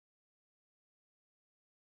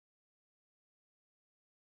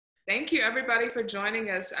Thank you everybody for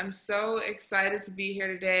joining us. I'm so excited to be here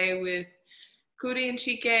today with Coodie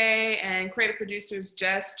Chike and creative producers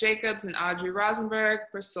Jess Jacobs and Audrey Rosenberg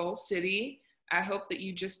for Soul City. I hope that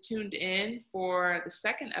you just tuned in for the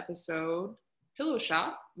second episode, Pillow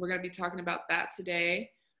Shop. We're going to be talking about that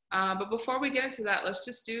today. But before we get into that, let's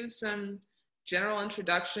just do some general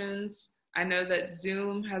introductions. I know that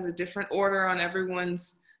Zoom has a different order on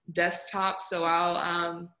everyone's desktop, so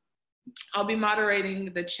I'll be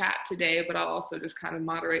moderating the chat today, but I'll also just kind of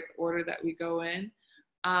moderate the order that we go in.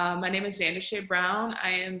 My name is Zandashé Brown. I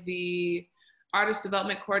am the Artist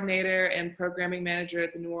Development Coordinator and Programming Manager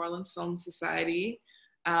at the New Orleans Film Society.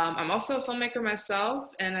 I'm also a filmmaker myself,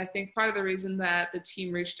 and I think part of the reason that the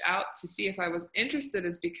team reached out to see if I was interested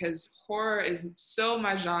is because horror is so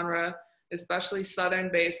my genre, especially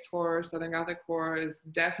Southern-based horror. Southern Gothic horror is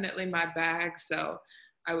definitely my bag, so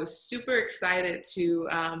I was super excited to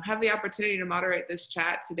have the opportunity to moderate this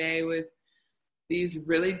chat today with these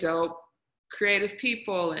really dope creative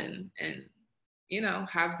people and you know,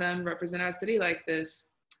 have them represent our city like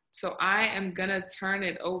this. So I am gonna turn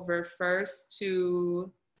it over first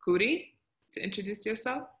to Coodie to introduce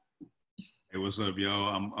yourself. Hey, what's up,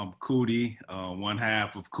 y'all? I'm Coodie, one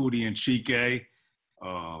half of Coodie Chike,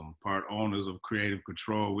 part owners of Creative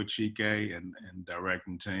Control with Chike and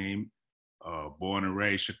directing team. Born and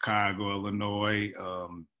raised Chicago, Illinois.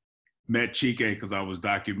 Met Chike because I was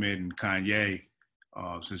documenting Kanye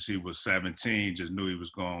since he was 17. Just knew he was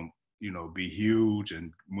going to, you know, be huge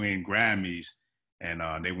and win Grammys. And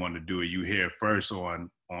they wanted to do a You Hear First on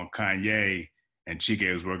Kanye. And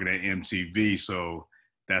Chike was working at MTV. So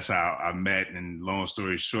that's how I met. And long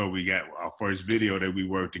story short, we got our first video that we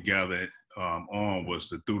worked together on was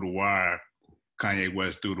the Through the Wire, Kanye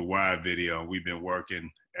West Through the Wire video. We've been working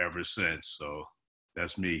ever since. So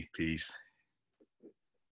that's me. Peace.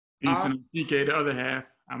 Peace and Chike, the other half.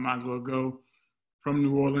 I might as well go from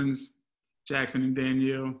New Orleans, Jackson and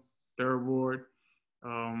Danielle, third ward.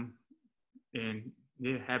 And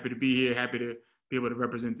yeah, happy to be here. Happy to be able to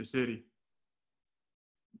represent the city.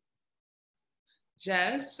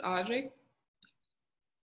 Jess, Audrey.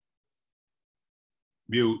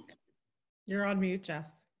 Mute. You're on mute, Jess.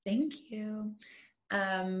 Thank you.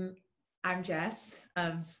 I'm Jess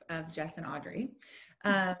of Jess and Audrey.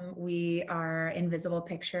 We are Invisible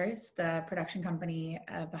Pictures, the production company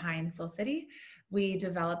behind Soul City. We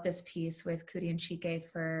developed this piece with Coodie and Chike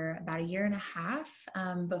for about a year and a half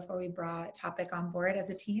before we brought Topic on board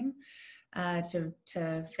as a team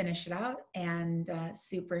to finish it out, and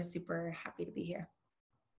super, super happy to be here.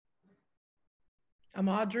 I'm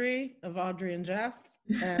Audrey of Audrey and Jess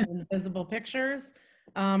and Invisible Pictures.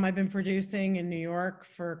 I've been producing in New York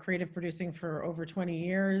for creative producing for over 20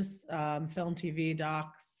 years, film, TV,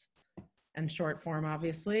 docs, and short form,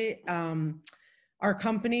 obviously. Our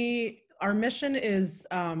company, our mission is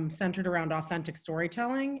centered around authentic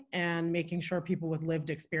storytelling and making sure people with lived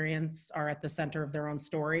experience are at the center of their own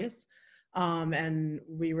stories. And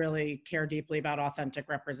we really care deeply about authentic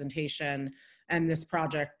representation. And this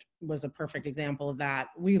project was a perfect example of that.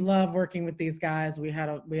 We love working with these guys. We had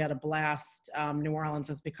a blast. New Orleans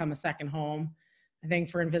has become a second home. I think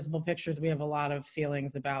for Invisible Pictures, we have a lot of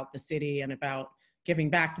feelings about the city and about giving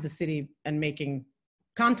back to the city and making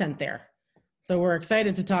content there. So we're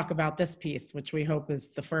excited to talk about this piece, which we hope is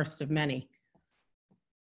the first of many.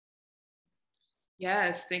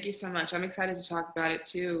 Yes, thank you so much. I'm excited to talk about it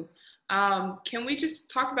too. Can we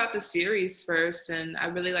just talk about the series first? And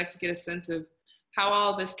I'd really like to get a sense of how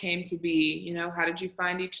all this came to be. You know, how did you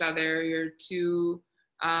find each other, your two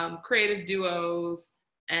creative duos,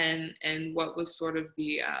 and what was sort of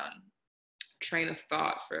the train of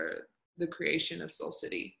thought for the creation of Soul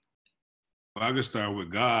City? Well, I could start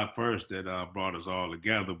with God first that brought us all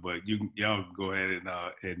together, but y'all can go ahead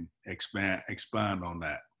and expand on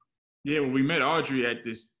that. Yeah, well, we met Audrey at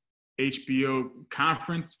this HBO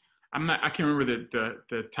conference. I can't remember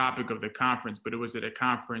the topic of the conference, but it was at a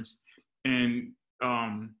conference, and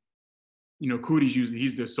you know, Coodie's usually,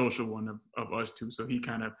 he's the social one of us two. So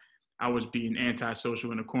I was being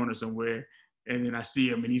antisocial in a corner somewhere, and then I see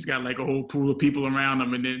him and he's got like a whole pool of people around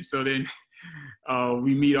him. And then,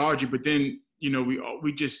 we meet Audrey, but then, you know,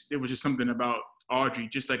 it was just something about Audrey,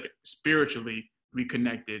 just like spiritually we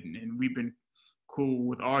connected, and we've been cool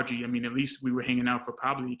with Audrey. I mean, at least we were hanging out for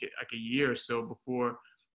probably like a year or so before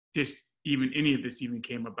any of this even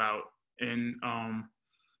came about. And,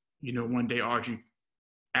 you know, one day Audrey,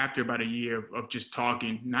 after about a year of just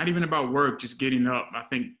talking, not even about work, just getting up. I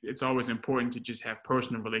think it's always important to just have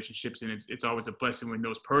personal relationships, and it's always a blessing when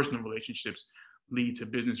those personal relationships lead to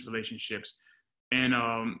business relationships. And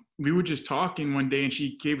we were just talking one day, and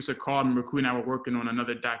she gave us a call. I remember Coodie and I were working on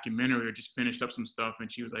another documentary, or just finished up some stuff,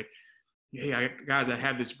 and she was like, hey, guys, I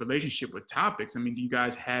have this relationship with topics. I mean, do you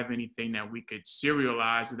guys have anything that we could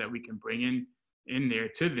serialize or that we can bring in there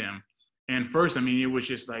to them? And first, I mean, it was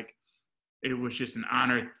just an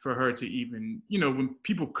honor for her to even, you know, when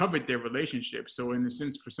people covered their relationships. So in the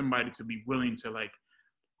sense, for somebody to be willing to like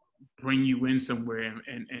bring you in somewhere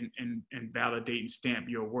and validate and stamp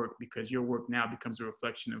your work, because your work now becomes a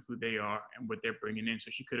reflection of who they are and what they're bringing in. So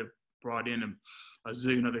she could have brought in a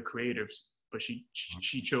zillion other creatives, but she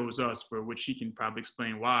chose us, for which she can probably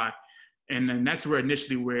explain why. And then that's where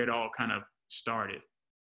it all kind of started.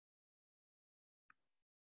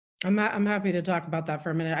 I'm happy to talk about that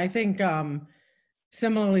for a minute. I think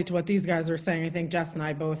similarly to what these guys are saying, I think Jess and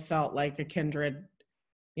I both felt like a kindred,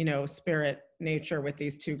 you know, spirit nature with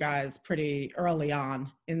these two guys pretty early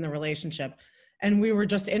on in the relationship. And we were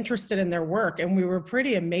just interested in their work, and we were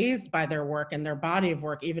pretty amazed by their work and their body of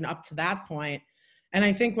work even up to that point. And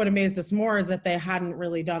I think what amazed us more is that they hadn't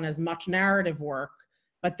really done as much narrative work,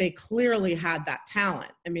 but they clearly had that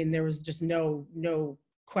talent. I mean, there was just no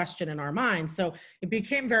question in our minds. So it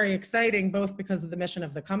became very exciting, both because of the mission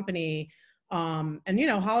of the company. And, you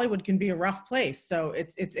know, Hollywood can be a rough place. So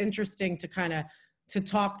it's interesting to kind of to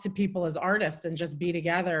talk to people as artists and just be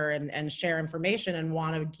together and share information and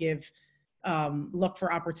want to give look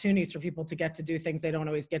for opportunities for people to get to do things they don't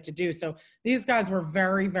always get to do. So these guys were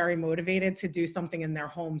very, very motivated to do something in their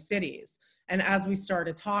home cities. And as we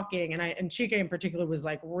started talking, and Chike in particular was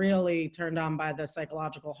like really turned on by the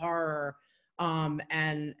psychological horror,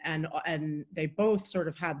 and they both sort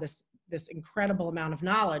of had this incredible amount of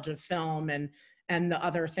knowledge of film and the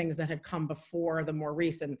other things that had come before the more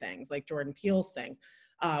recent things like Jordan Peele's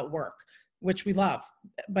work, which we love,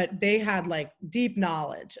 but they had like deep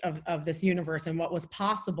knowledge of this universe and what was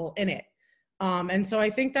possible in it. And so I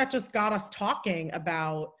think that just got us talking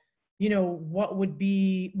about, you know, what would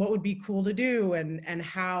be cool to do and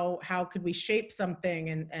how could we shape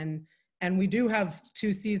something, and we do have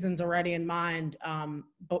 2 seasons already in mind,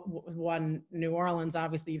 but one New Orleans,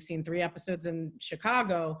 obviously you've seen 3 episodes in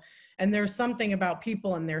Chicago, and there's something about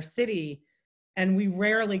people in their city. And we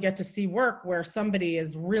rarely get to see work where somebody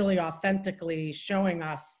is really authentically showing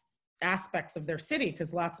us aspects of their city,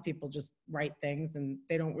 because lots of people just write things and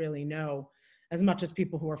they don't really know as much as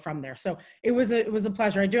people who are from there. So it was a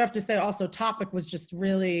pleasure. I do have to say also, Topic was just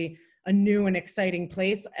really a new and exciting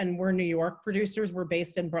place. And we're New York producers. We're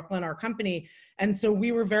based in Brooklyn, our company. And so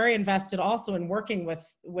we were very invested also in working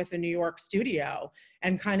with a New York studio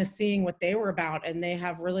and kind of seeing what they were about. And they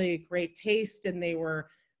have really great taste, and they were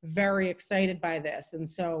very excited by this. And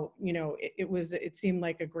so, you know, it seemed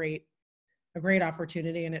like a great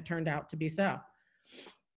opportunity, and it turned out to be so.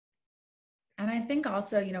 And I think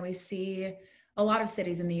also, you know, we see a lot of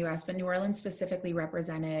cities in the US, but New Orleans specifically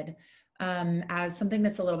represented as something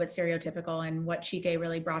that's a little bit stereotypical. And what Chike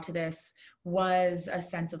really brought to this was a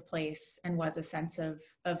sense of place and was a sense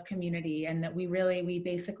of community. And that we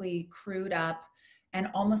basically crewed up and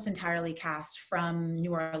almost entirely cast from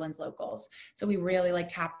New Orleans locals. So we really like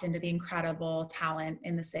tapped into the incredible talent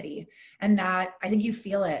in the city. And that, I think you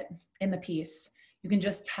feel it in the piece. You can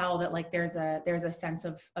just tell that like there's a sense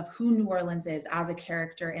of who New Orleans is as a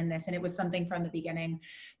character in this. And it was something from the beginning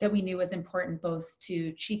that we knew was important, both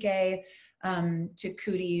to Chike, to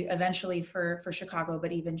Coodie, eventually for Chicago,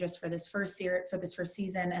 but even just for this first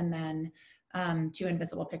season, and then to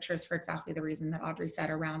Invisible Pictures for exactly the reason that Audrey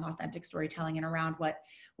said, around authentic storytelling and around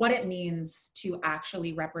what it means to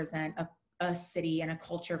actually represent a city and a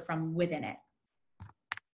culture from within it.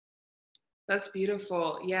 That's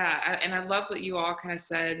beautiful. Yeah. And I love that you all kind of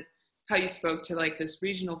said how you spoke to like this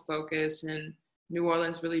regional focus and New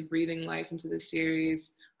Orleans really breathing life into the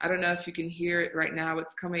series. I don't know if you can hear it right now.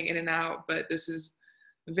 It's coming in and out, but this is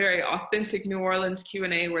a very authentic New Orleans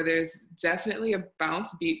Q&A where there's definitely a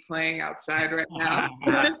bounce beat playing outside right now.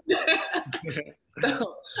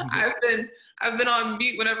 So I've been on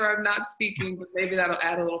mute whenever I'm not speaking, but maybe that'll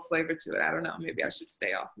add a little flavor to it. I don't know. Maybe I should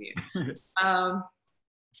stay off mute.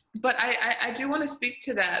 But I do want to speak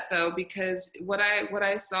to that though, because what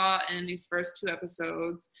I saw in these first 2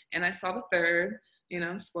 episodes, and I saw the 3rd, you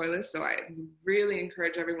know, spoilers, so I really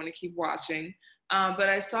encourage everyone to keep watching. But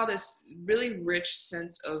I saw this really rich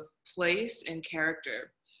sense of place and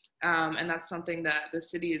character. And that's something that the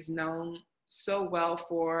city is known so well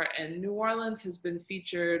for. And New Orleans has been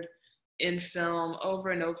featured in film over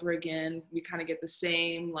and over again. We kind of get the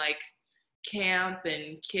same like camp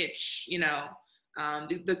and kitsch, you know,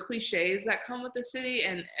 the cliches that come with the city,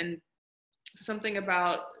 and something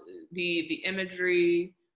about the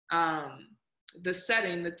imagery the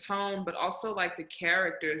setting, the tone, but also like the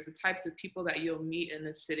characters, the types of people that you'll meet in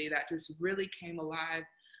this city that just really came alive.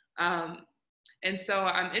 And so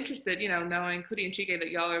I'm interested, you know, knowing Coodie and Chike, that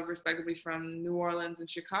y'all are respectively from New Orleans and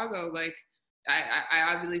Chicago. Like,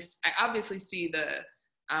 I obviously see the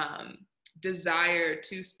desire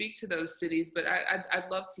to speak to those cities, but I'd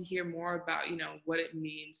love to hear more about, you know, what it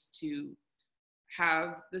means to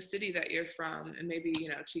have the city that you're from, and maybe, you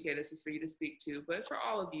know, Chike, this is for you to speak to, but for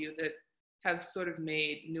all of you that have sort of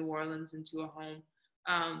made New Orleans into a home,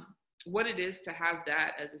 what it is to have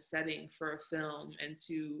that as a setting for a film and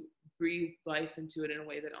to breathe life into it in a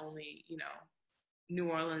way that only, you know, New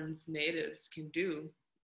Orleans natives can do.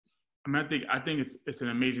 I mean, I think it's an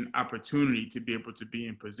amazing opportunity to be able to be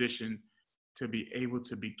in position to be able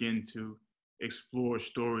to begin to explore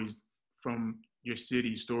stories from your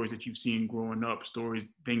city, stories that you've seen growing up, stories,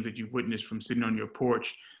 things that you've witnessed from sitting on your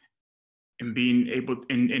porch, and being able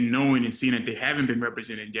and knowing and seeing that they haven't been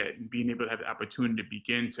represented yet, and being able to have the opportunity to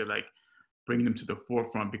begin to like bring them to the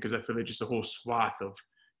forefront, because I feel like just a whole swath of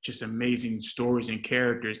just amazing stories and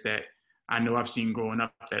characters that I know I've seen growing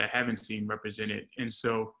up that I haven't seen represented. And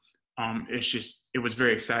so it was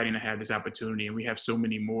very exciting to have this opportunity, and we have so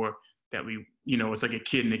many more that we, you know, it's like a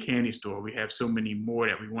kid in a candy store. We have so many more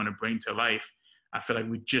that we want to bring to life. I feel like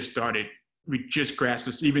we just grasped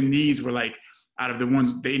this. Even these were like, out of the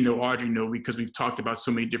ones they know, Audrey know, because we've talked about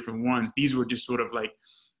so many different ones, these were just sort of like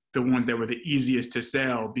the ones that were the easiest to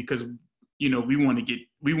sell, because, you know, we want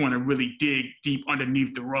to really dig deep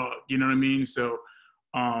underneath the rug, you know what I mean? So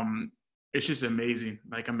it's just amazing.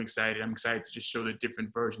 Like, I'm excited to just show the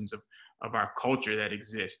different versions of our culture that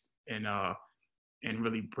exist, and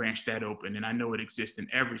really branch that open. And I know it exists in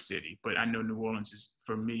every city, but I know New Orleans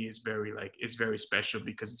for me, is very special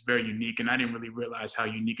because it's very unique. And I didn't really realize how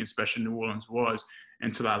unique and special New Orleans was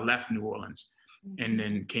until I left New Orleans, and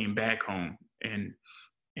then came back home, and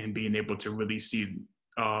being able to really see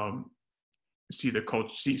the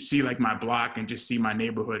culture, see like my block, and just see my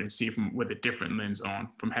neighborhood, and see it with a different lens on,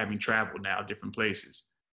 from having traveled now different places.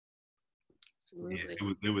 Absolutely.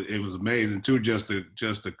 Yeah, it was amazing too, just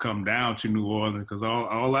to come down to New Orleans, because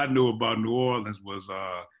all I knew about New Orleans was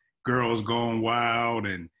Girls Gone Wild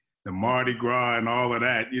and the Mardi Gras and all of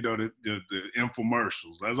that, you know, the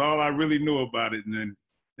infomercials. That's all I really knew about it. And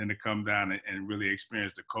then to come down and really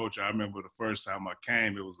experience the culture. I remember the first time I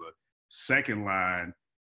came, it was a second line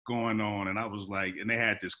going on, and I was like, and they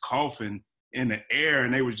had this coffin in the air,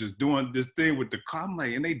 and they was just doing this thing with the coffin,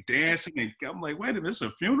 like, and they dancing, and I'm like, wait a minute, it's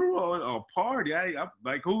a funeral or a party? I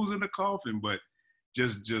like, who's in the coffin? But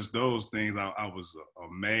just those things, I was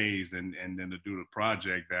amazed, and then to do the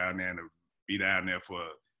project down there and to be down there for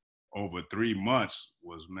over 3 months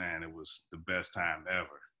was, man, it was the best time ever.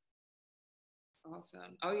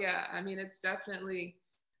 Awesome. Oh yeah, I mean, it's definitely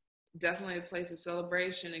a place of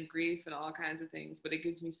celebration and grief and all kinds of things, but it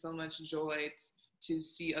gives me so much joy to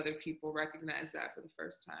see other people recognize that for the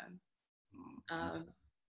first time.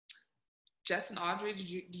 Jess and Audrey,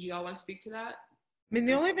 did you all want to speak to that? I mean,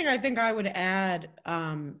 the only thing I think I would add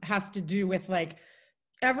has to do with, like,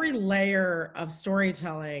 every layer of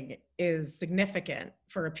storytelling is significant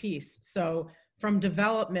for a piece. So from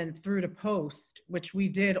development through to post, which we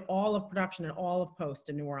did all of production and all of post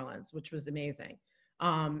in New Orleans, which was amazing.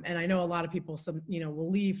 And I know a lot of people,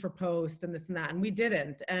 will leave for post and this and that, and we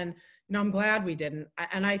didn't. And, I'm glad we didn't.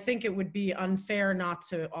 And I think it would be unfair not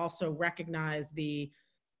to also recognize the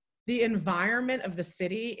environment of the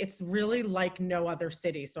city. It's really like no other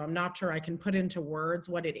city. So I'm not sure I can put into words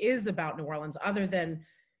what it is about New Orleans, other than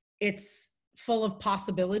it's full of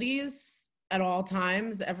possibilities at all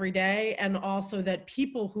times, every day. And also that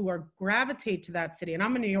people who gravitate to that city, and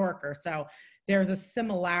I'm a New Yorker, so there's a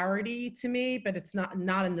similarity to me, but it's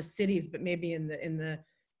not in the cities, but maybe in the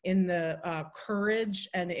courage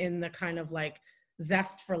and in the kind of like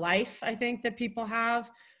zest for life, I think, that people have.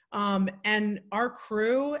 And our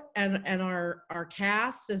crew and our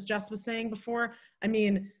cast, as Jess was saying before, I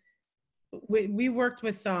mean, we worked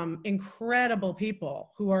with incredible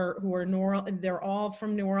people who are they're all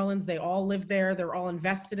from New Orleans. They all live there. They're all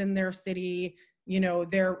invested in their city.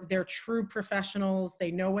 They're true professionals.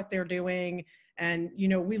 They know what they're doing. And,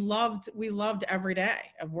 we loved every day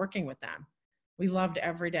of working with them. We loved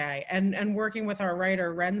every day. And working with our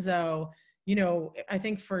writer, Renzo, I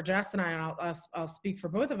think for Jess and I, and I'll speak for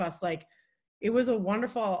both of us, like, it was a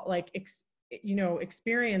wonderful, like,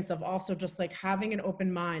 experience of also just like having an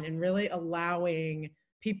open mind and really allowing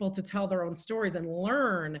people to tell their own stories and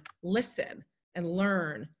listen and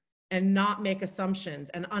learn, and not make assumptions,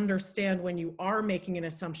 and understand when you are making an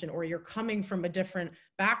assumption or you're coming from a different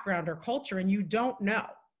background or culture and you don't know.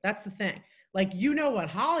 That's the thing. Like, you know what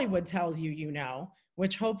Hollywood tells you, you know,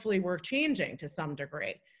 which hopefully we're changing to some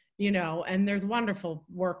degree, you know, and there's wonderful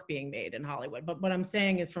work being made in Hollywood. But what I'm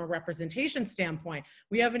saying is, from a representation standpoint,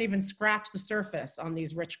 we haven't even scratched the surface on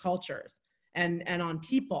these rich cultures and on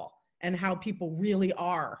people and how people really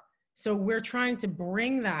are. So we're trying to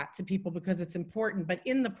bring that to people because it's important. But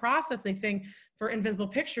in the process, I think for Invisible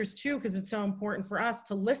Pictures too, because it's so important for us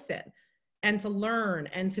to listen and to learn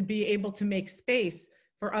and to be able to make space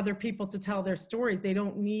for other people to tell their stories. They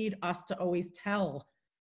don't need us to always tell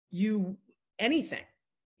you anything.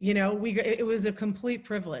 You know, it was a complete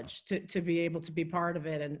privilege to be able to be part of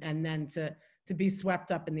it, and then to be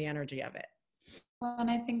swept up in the energy of it. Well, and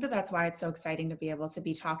I think that that's why it's so exciting to be able to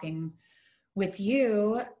be talking with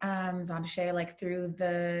you, Zandashé, like through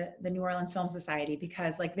the New Orleans Film Society,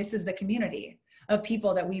 because like this is the community of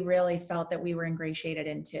people that we really felt that we were ingratiated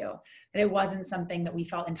into, that it wasn't something that we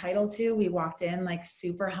felt entitled to. We walked in like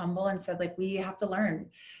super humble and said like, we have to learn.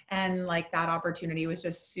 And like that opportunity was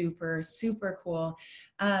just super, super cool.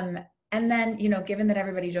 And then, you know, given that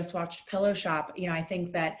everybody just watched Pillow Shop, you know, I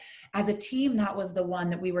think that as a team, that was the one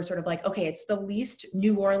that we were sort of like, okay, it's the least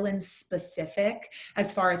New Orleans specific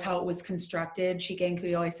as far as how it was constructed. Chike and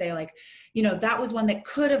Coodie always say like, you know, that was one that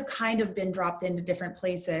could have kind of been dropped into different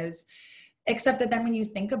places, except that then when you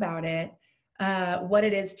think about it, what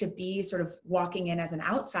it is to be sort of walking in as an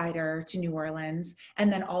outsider to New Orleans,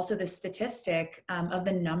 and then also the statistic of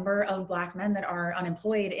the number of Black men that are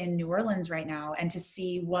unemployed in New Orleans right now, and to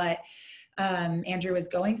see what Andrew is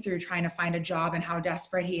going through trying to find a job and how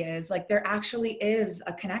desperate he is. Like there actually is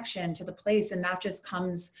a connection to the place, and that just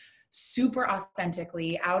comes super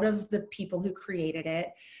authentically out of the people who created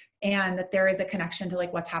it. And that there is a connection to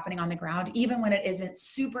like what's happening on the ground, even when it isn't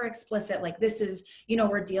super explicit. Like this is, you know,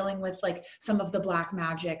 we're dealing with like some of the Black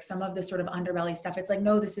magic, some of the sort of underbelly stuff. It's like,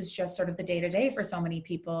 no, this is just sort of the day-to-day for so many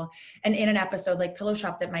people. And in an episode like Pillow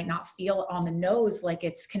Shop that might not feel on the nose like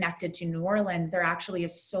it's connected to New Orleans, there actually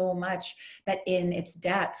is so much that in its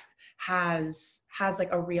depth has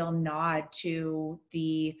like a real nod to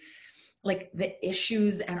the like the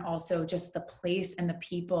issues, and also just the place and the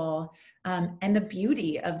people, and the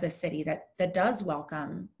beauty of the city that does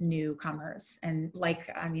welcome newcomers. And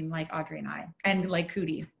like, I mean, like Audrey and I, and like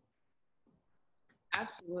Coodie.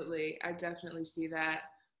 Absolutely, I definitely see that.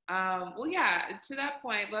 Well, yeah. To that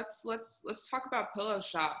point, let's talk about Pillow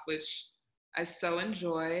Shop, which I so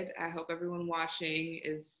enjoyed. I hope everyone watching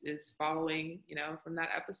is following, you know, from that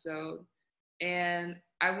episode. And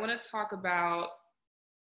I want to talk about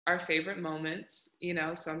our favorite moments, you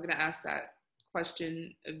know, so I'm going to ask that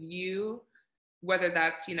question of you, whether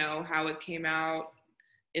that's, you know, how it came out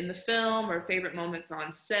in the film, or favorite moments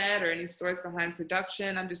on set, or any stories behind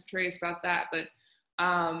production. I'm just curious about that. But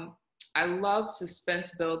I love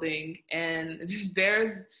suspense building, and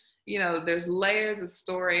there's layers of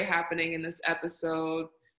story happening in this episode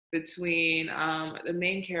between the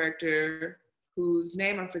main character, whose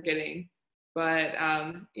name I'm forgetting, but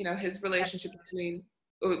you know, his relationship between,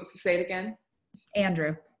 say it again.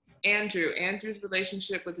 Andrew's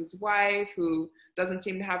relationship with his wife, who doesn't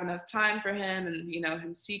seem to have enough time for him, and, you know,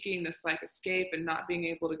 him seeking this like escape and not being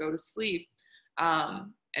able to go to sleep.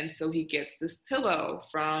 And so he gets this pillow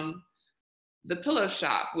from the Pillow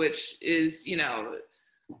Shop, which is, you know,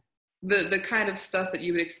 the kind of stuff that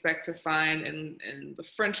you would expect to find in the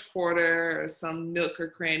French Quarter or some nook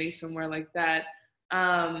or cranny somewhere like that.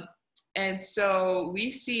 And so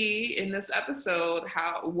we see in this episode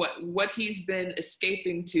what he's been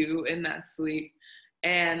escaping to in that sleep.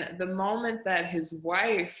 And the moment that his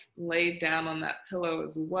wife laid down on that pillow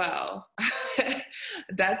as well,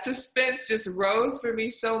 that suspense just rose for me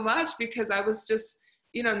so much, because I was just,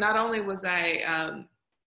 you know, not only was I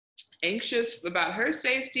anxious about her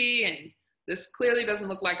safety, and this clearly doesn't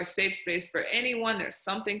look like a safe space for anyone, there's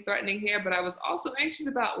something threatening here, but I was also anxious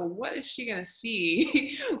about, well, what is she gonna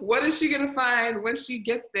see? What is she gonna find when she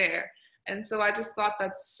gets there? And so I just thought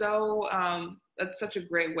that's such a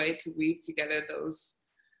great way to weave together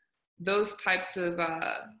those types of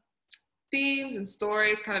themes and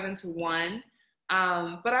stories kind of into one.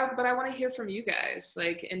 But I want to hear from you guys,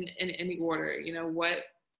 like in any order, you know, what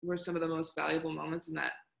were some of the most valuable moments in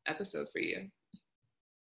that episode for you?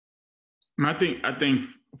 I think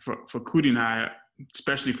for Coodie and I,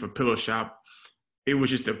 especially for Pillow Shop, it was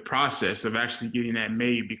just the process of actually getting that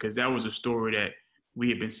made, because that was a story that we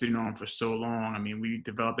had been sitting on for so long. I mean, we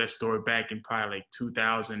developed that story back in probably like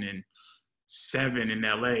 2007 in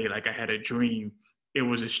LA. Like I had a dream. It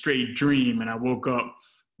was a straight dream, and I woke up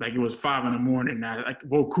like it was 5 a.m. and I like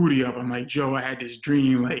woke Coodie up. I'm like, Joe, I had this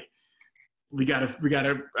dream. Like we gotta.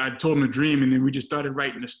 I told him the dream, and then we just started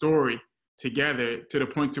writing the story together to the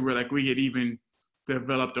point to where like we had even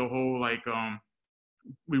developed a whole like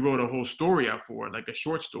we wrote a whole story out for it, like a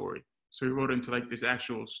short story. So we wrote into like this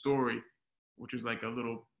actual story, which was like a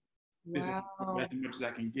little. Wow. As much as I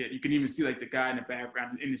can get. You can even see like the guy in the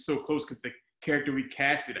background, and it's so close because the character we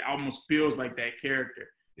casted almost feels like that character.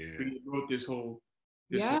 Yeah. We wrote this whole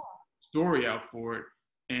Yeah. whole story out for it,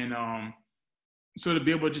 and so to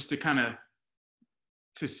be able just to kind of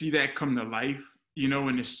to see that come to life, you know,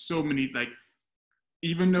 and there's so many like,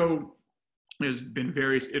 even though there's been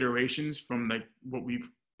various iterations from like what we've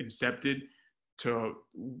incepted to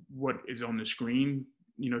what is on the screen,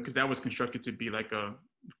 you know, because that was constructed to be like a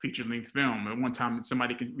feature-length film. At one time,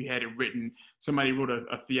 we had it written. Somebody wrote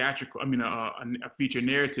a feature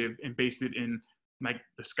narrative and based it in like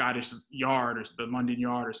the Scottish Yard or the London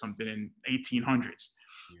Yard or something in 1800s.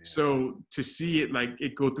 Yeah. So to see it like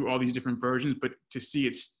it go through all these different versions, but to see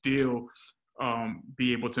it still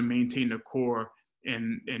be able to maintain the core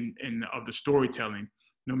and of the storytelling,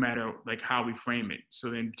 no matter like how we frame it.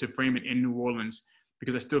 So then to frame it in New Orleans,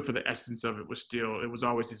 because I still feel the essence of it was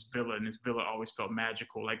always this villa, and this villa always felt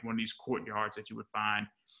magical, like one of these courtyards that you would find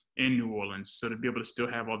in New Orleans. So to be able to still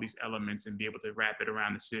have all these elements and be able to wrap it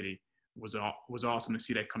around the city was awesome to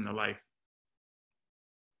see that come to life.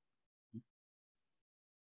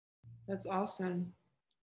 That's awesome.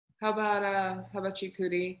 How about you,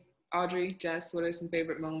 Coodie? Audrey, Jess, what are some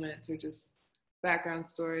favorite moments or just background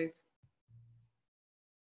stories?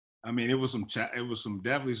 I mean, it was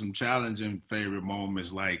definitely some challenging favorite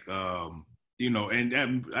moments, like you know,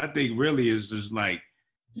 and I think really is just like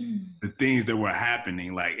the things that were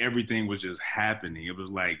happening. Like everything was just happening. It was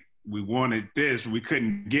like we wanted this, we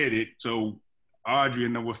couldn't get it, so Audrey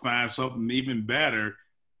and I would find something even better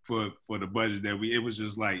for the budget that it was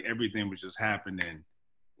just like everything was just happening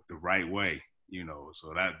the right way, you know.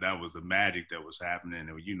 So that was the magic that was happening,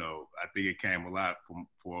 and you know, I think it came a lot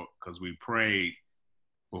because we prayed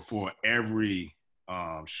before every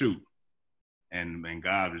shoot, and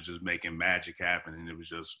God was just making magic happen, and it was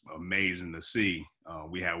just amazing to see.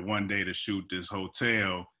 We had one day to shoot this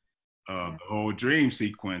hotel, the whole dream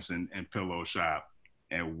sequence in Pillow Shop,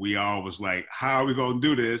 and we all was like, how are we gonna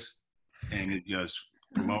do this? And it just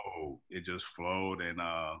flowed. It just flowed,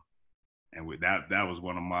 and with that was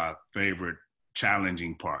one of my favorite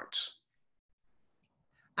challenging parts.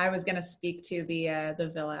 I was going to speak to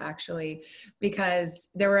the villa actually, because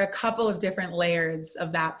there were a couple of different layers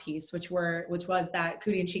of that piece, which was that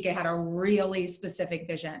Coodie and Chike had a really specific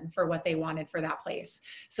vision for what they wanted for that place.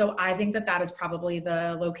 So I think that is probably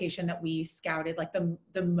the location that we scouted like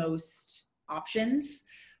the most options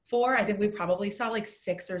for. I think we probably saw like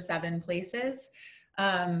 6 or 7 places.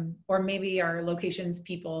 Or maybe our locations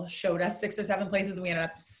people showed us 6 or 7 places. We ended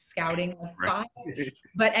up scouting like 5.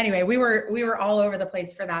 But anyway, we were all over the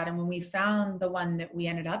place for that. And when we found the one that we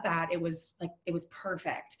ended up at, it was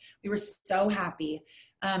perfect. We were so happy.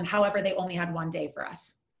 However, they only had one day for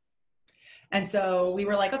us. And so we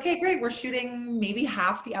were like, okay, great. We're shooting maybe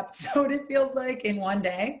half the episode, it feels like, in one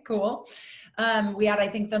day. Cool. We had, I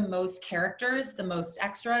think, the most characters, the most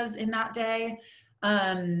extras in that day.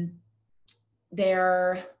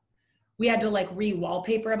 We had to like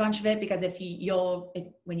re-wallpaper a bunch of it, because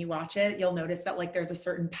when you watch it, you'll notice that like there's a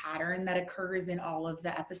certain pattern that occurs in all of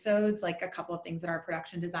the episodes, like a couple of things that our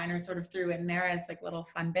production designer sort of threw in there as like little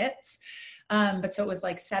fun bits. But so it was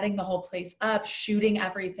like setting the whole place up, shooting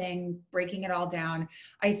everything, breaking it all down.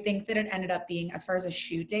 I think that it ended up being, as far as a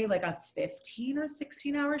shoot day, like a 15 or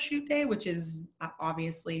 16 hour shoot day, which is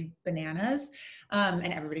obviously bananas.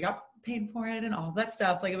 And everybody got paid for it and all of that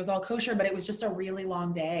stuff. Like it was all kosher, but it was just a really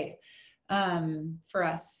long day for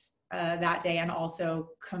us that day, and also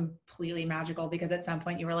completely magical, because at some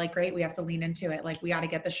point you were like, great, we have to lean into it. Like we got to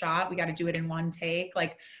get the shot. We got to do it in one take.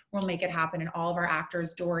 Like we'll make it happen. And all of our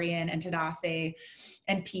actors, Dorian and Zandashé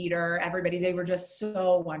and Peter, everybody, they were just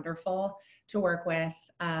so wonderful to work with.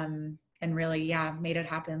 And really, yeah, made it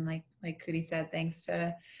happen. Like Coodie said, thanks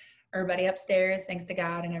to everybody upstairs, thanks to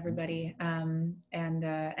God and everybody, and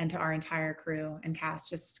to our entire crew and cast.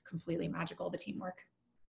 Just completely magical, the teamwork.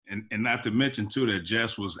 And not to mention too that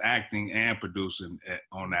Jess was acting and producing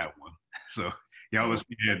on that one. So y'all was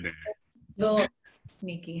scared there. Little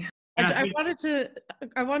sneaky. I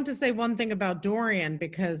wanted to say one thing about Dorian,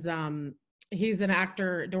 because he's an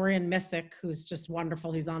actor, Dorian Missick, who's just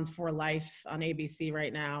wonderful. He's on For Life on ABC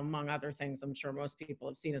right now, among other things. I'm sure most people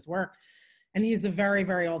have seen his work. And he's a very,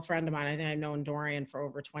 very old friend of mine. I think I've known Dorian for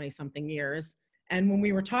over 20 something years. And when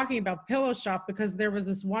we were talking about Pillow Shop, because there was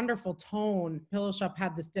this wonderful tone, Pillow Shop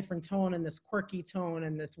had this different tone and this quirky tone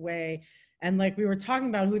and this way. And like we were talking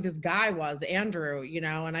about who this guy was, Andrew, you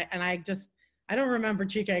know, and I I don't remember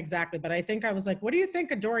Chike exactly, but I think I was like, what do you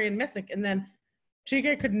think of Dorian Missick? And then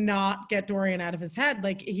Chike could not get Dorian out of his head.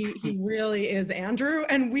 Like he really is Andrew.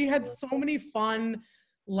 And we had so many fun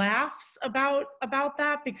laughs about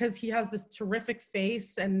that, because he has this terrific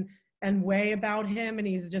face and way about him, and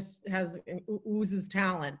he's just oozes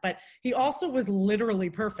talent, but he also was literally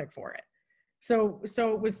perfect for it. So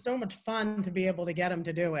it was so much fun to be able to get him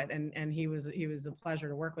to do it. And he was a pleasure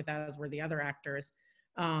to work with, as were the other actors.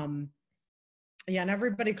 Yeah, and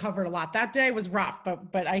everybody covered a lot. That day was rough,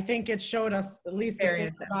 but I think it showed us, at least the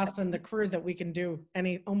four of us and the crew, that we can do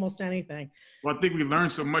almost anything. Well, I think we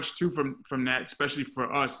learned so much too from that, especially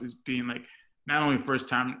for us, as being like not only first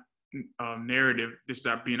time narrative. This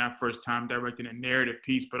is being our first time directing a narrative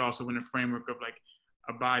piece, but also in the framework of like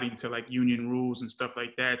abiding to like union rules and stuff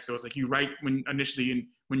like that. So it's like you write when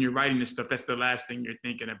you're writing this stuff, that's the last thing you're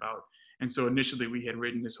thinking about. And so initially we had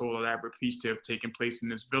written this whole elaborate piece to have taken place in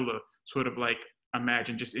this villa, sort of like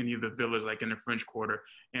imagine just any of the villas like in the French Quarter.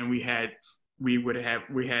 And we had where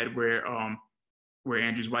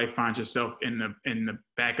Andrew's wife finds herself in the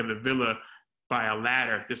back of the villa by a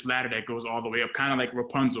ladder, this ladder that goes all the way up, kind of like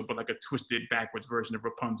Rapunzel, but like a twisted backwards version of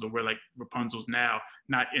Rapunzel, where like Rapunzel's now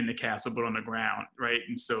not in the castle, but on the ground, right?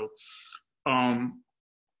 And so,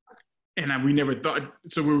 we never thought,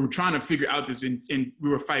 so we were trying to figure out this, and we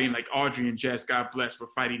were fighting, like Audrey and Jess, God bless, were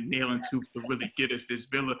fighting nail and tooth to really get us this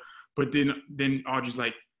villa. But then Audrey's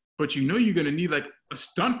like, but you're gonna need like a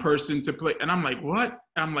stunt person to play. And I'm like, what?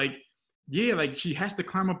 I'm like, yeah, like she has to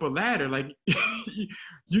climb up a ladder. Like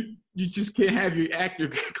you just can't have your actor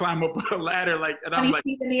climb up a ladder. Like, and I'm like,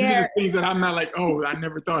 these are the things that I'm not like, oh, I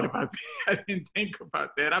never thought about that. I didn't think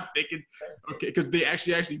about that. I'm thinking, okay, because they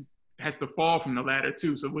actually has to fall from the ladder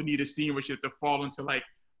too. So we need a scene where she has to fall into like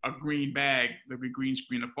a green bag, like a green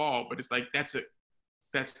screen to fall. But it's like, that's a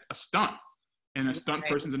stunt. And a stunt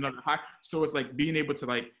person's another high. So it's like being able to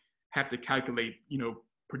like have to calculate,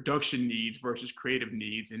 production needs versus creative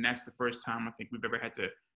needs. And that's the first time I think we've ever had to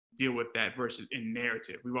deal with that versus in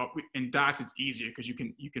narrative. In docs, it's easier because you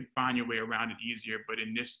can find your way around it easier. But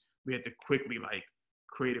in this, we had to quickly like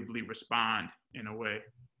creatively respond in a way.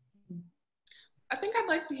 I think I'd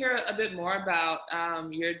like to hear a bit more about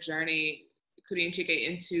your journey, Coodie and Chike,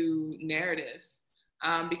 into narrative.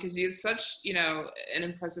 Because you have such, an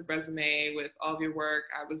impressive resume with all of your work.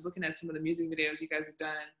 I was looking at some of the music videos you guys have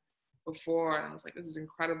done before, and I was like, this is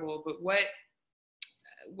incredible. But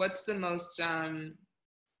what's the most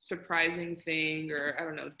surprising thing, or I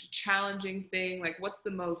don't know, challenging thing? Like, what's the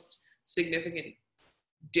most significant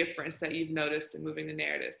difference that you've noticed in moving the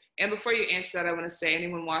narrative? And before you answer that, I want to say,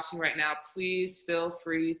 anyone watching right now, please feel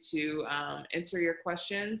free to enter your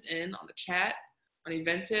questions in on the chat on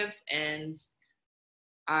Eventive, and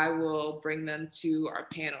I will bring them to our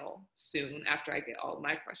panel soon after I get all of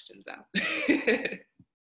my questions out.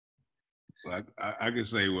 Well, I can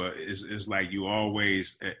say, well, it's like you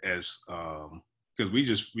always, as because we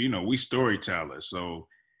just, we storytellers, so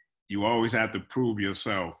you always have to prove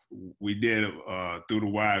yourself. We did Through the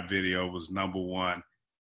Wire video was #1,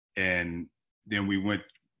 and then we went,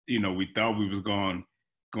 we thought we was going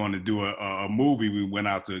to do a movie. We went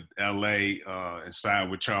out to LA and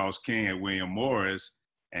signed with Charles King and William Morris.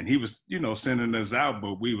 And he was, sending us out,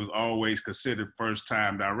 but we was always considered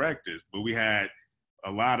first-time directors. But we had a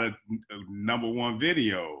lot of #1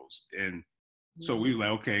 videos. And so we were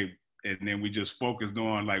like, okay. And then we just focused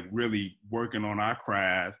on like really working on our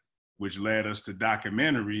craft, which led us to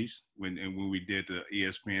documentaries. When we did the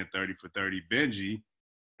ESPN 30 for 30 Benji,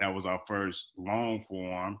 that was our first long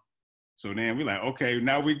form. So then we like, okay,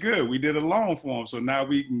 now we good. We did a long form. So now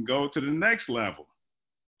we can go to the next level.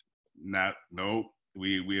 Nope.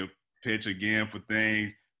 We'll pitch again for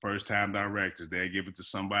things, first-time directors. They'll give it to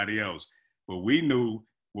somebody else. But we knew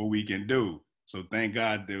what we can do. So thank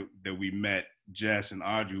God that we met Jess and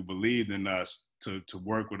Audrey, who believed in us to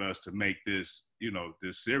work with us to make this,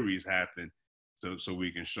 this series happen, so we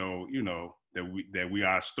can show, that we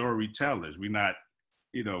are storytellers. We're not,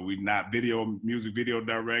 we're not music video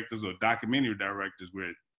directors or documentary directors.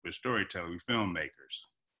 We're storytellers, we're filmmakers.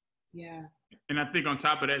 Yeah. And I think on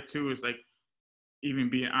top of that too, is like,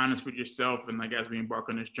 even being honest with yourself, and like as we embark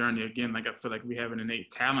on this journey, again, like I feel like we have an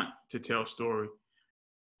innate talent to tell story,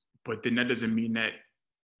 but then that doesn't mean that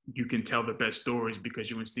you can tell the best stories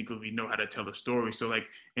because you instinctively know how to tell a story. So like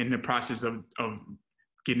in the process of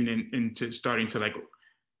getting into starting to like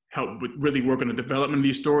help with really work on the development of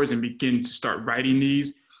these stories and begin to start writing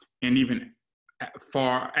these, and even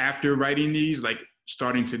far after writing these, like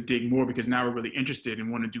starting to dig more, because now we're really interested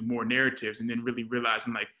and want to do more narratives, and then really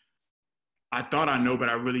realizing like, I thought I know, but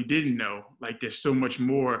I really didn't know. Like there's so much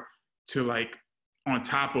more to like on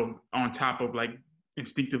top of like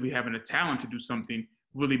instinctively having a talent to do something,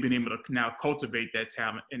 really being able to now cultivate that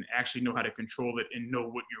talent and actually know how to control it and know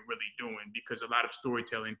what you're really doing. Because a lot of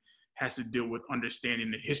storytelling has to deal with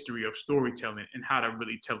understanding the history of storytelling and how to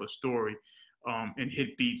really tell a story, and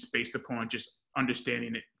hit beats based upon just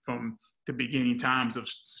understanding it from the beginning times of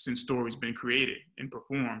since stories been created and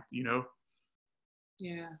performed, you know?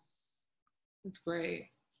 Yeah, that's great.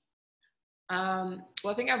 Well,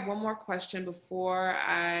 I think I have one more question before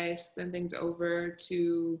I spin things over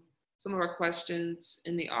to some of our questions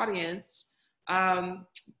in the audience.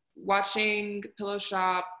 Watching Pillow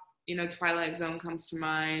Shop, you know, Twilight Zone comes to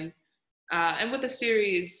mind. And with the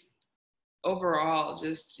series overall,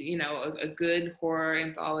 just, you know, a good horror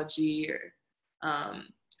anthology or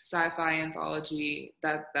sci-fi anthology,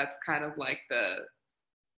 that's kind of like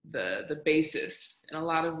the basis in a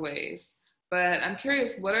lot of ways. But I'm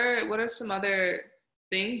curious, what are some other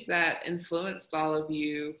things that influenced all of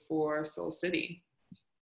you for Soul City?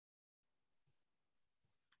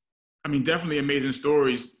 I mean, definitely Amazing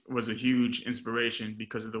Stories was a huge inspiration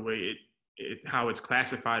because of the way how it's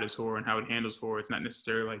classified as horror and how it handles horror. It's not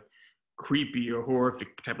necessarily like creepy or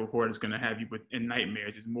horrific type of horror that's going to have you in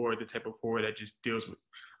nightmares. It's more the type of horror that just deals with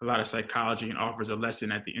a lot of psychology and offers a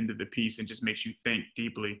lesson at the end of the piece and just makes you think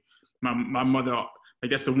deeply. My mother, like,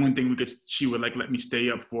 that's the one thing she would like let me stay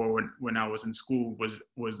up for when I was in school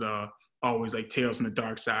was always like Tales from the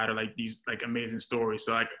Dark Side or like these like Amazing Stories.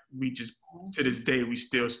 So like we just, to this day, we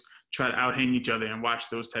still try to outhang each other and watch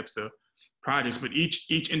those types of projects. But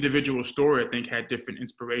each individual story, I think, had different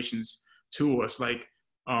inspirations to us. Like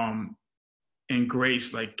in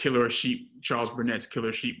Grace, like Killer Sheep, Charles Burnett's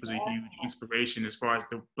Killer Sheep was a huge inspiration as far as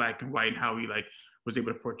the black and white and how he like was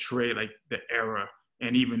able to portray like the era,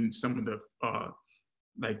 and even some of the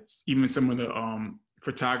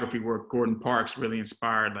photography work. Gordon Parks really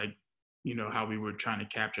inspired, like, you know, how we were trying to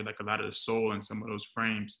capture like a lot of the soul in some of those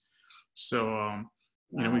frames. So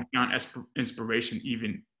you know, we found inspiration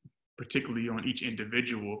even particularly on each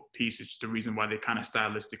individual piece. It's the reason why they kind of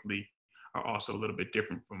stylistically are also a little bit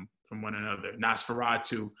different from one another.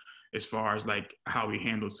 Nosferatu, as far as like how we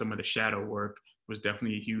handled some of the shadow work, was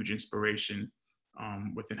definitely a huge inspiration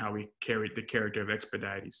within how we carried the character of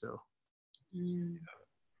Expedite. So, and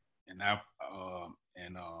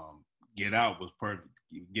Get Out was perfect.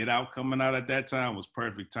 Get Out coming out at that time was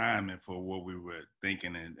perfect timing for what we were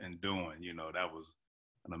thinking and doing. You know, that was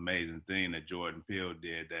an amazing thing that Jordan Peele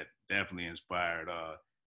did that definitely inspired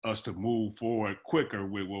us to move forward quicker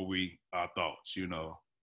with what our thoughts, you know.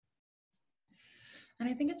 And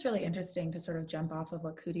I think it's really interesting to sort of jump off of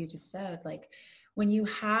what Coodie just said. Like, when you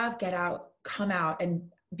have Get Out come out and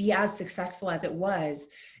be as successful as it was,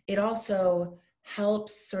 it also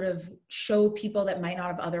helps sort of show people that might not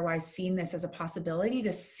have otherwise seen this as a possibility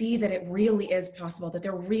to see that it really is possible, that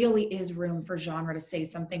there really is room for genre to say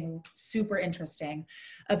something super interesting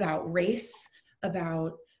about race,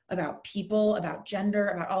 about people, about gender,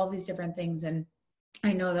 about all of these different things. And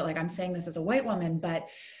I know that, like, I'm saying this as a white woman, but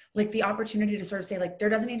like the opportunity to sort of say, like, there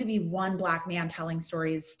doesn't need to be one Black man telling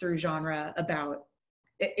stories through genre about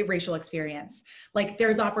racial experience. Like,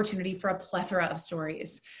 there's opportunity for a plethora of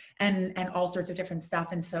stories and all sorts of different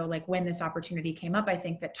stuff. And so, like, when this opportunity came up, I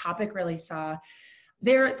think that Topic really saw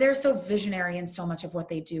they're so visionary in so much of what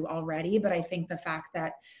they do already. But I think the fact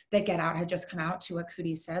that Get Out had just come out, to what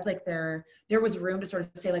Coodie said, like there was room to sort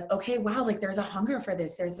of say, like, okay, wow, like there's a hunger for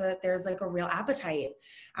this. There's like a real appetite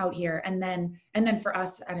out here. And then for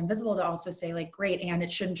us at Invisible to also say, like, great, and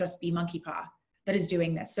it shouldn't just be Monkey Paw that is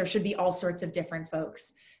doing this. There should be all sorts of different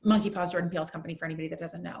folks. Monkey Paw is Jordan Peele's company, for anybody that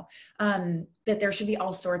doesn't know. That there should be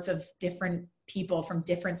all sorts of different people from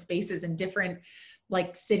different spaces and different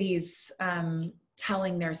like cities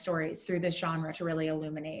telling their stories through this genre to really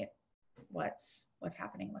illuminate what's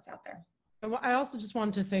happening, what's out there. I also just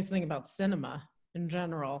wanted to say something about cinema in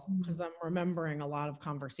general, because I'm remembering a lot of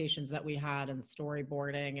conversations that we had in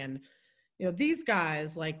storyboarding, and you know, these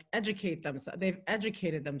guys like educate themselves. They've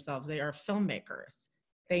educated themselves. They are filmmakers.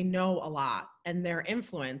 They know a lot, and they're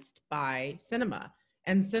influenced by cinema.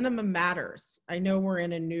 And cinema matters. I know we're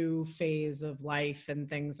in a new phase of life and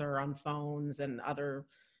things are on phones and other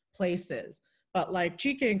places, but like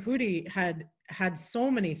Chike and Coodie had so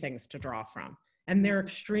many things to draw from, and they're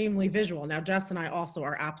extremely visual. Now, Jess and I also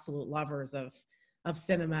are absolute lovers of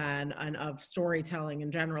cinema and of storytelling in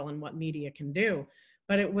general and what media can do.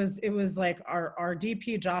 But it was like our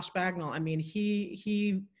DP, Josh Bagnall, I mean,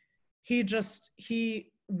 he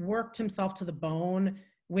worked himself to the bone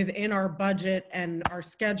within our budget and our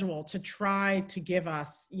schedule to try to give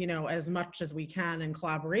us, you know, as much as we can in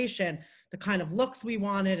collaboration, the kind of looks we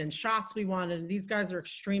wanted and shots we wanted. And these guys are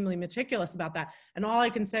extremely meticulous about that. And all I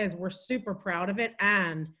can say is we're super proud of it.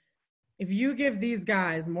 And if you give these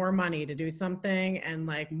guys more money to do something and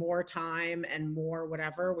like more time and more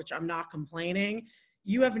whatever, which I'm not complaining,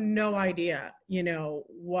 you have no idea, you know,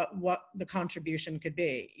 what the contribution could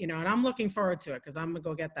be, you know, and I'm looking forward to it because I'm gonna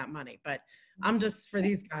go get that money. But I'm just for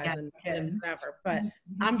these guys and whatever. But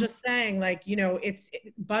I'm just saying, like, you know,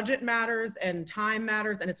 budget matters and time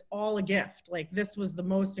matters, and it's all a gift. Like, this was the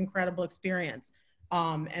most incredible experience.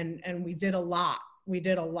 And we did a lot. We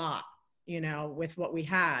did a lot, you know, with what we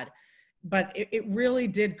had. But it really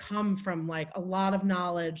did come from like a lot of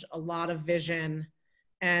knowledge, a lot of vision,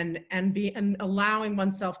 and allowing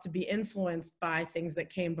oneself to be influenced by things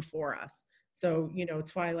that came before us. So, you know,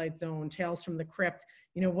 Twilight Zone, Tales from the Crypt,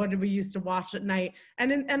 you know, what did we used to watch at night?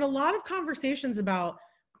 And a lot of conversations about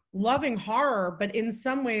loving horror, but in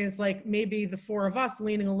some ways, like maybe the four of us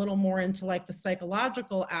leaning a little more into like the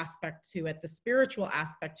psychological aspect to it, the spiritual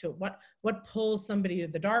aspect to it, what pulls somebody to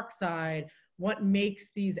the dark side, what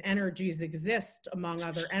makes these energies exist among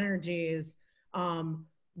other energies,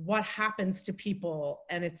 what happens to people,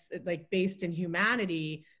 and it's like based in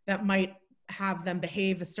humanity that might have them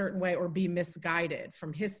behave a certain way or be misguided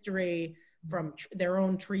from history, from their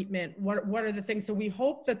own treatment. What are the things? So we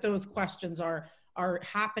hope that those questions are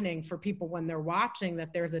happening for people when they're watching,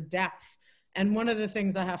 that there's a depth. And one of the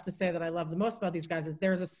things I have to say that I love the most about these guys is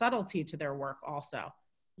there's a subtlety to their work also.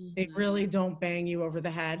 They really don't bang you over the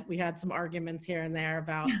head. We had some arguments here and there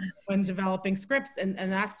about when developing scripts, and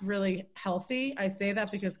that's really healthy. I say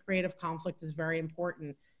that because creative conflict is very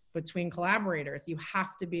important between collaborators. You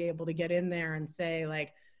have to be able to get in there and say,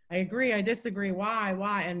 like, I agree, I disagree,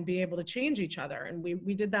 why, and be able to change each other. And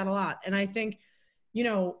we did that a lot. And I think, you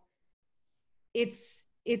know, it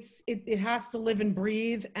has to live and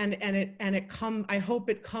breathe, and I hope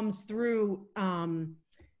it comes through,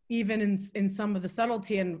 even in some of the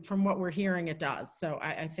subtlety, and from what we're hearing, it does. So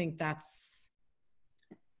I think that's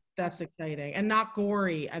exciting and not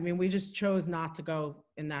gory. I mean, we just chose not to go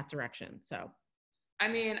in that direction. So, I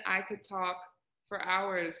mean, I could talk for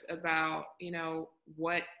hours about, you know,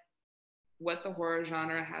 what the horror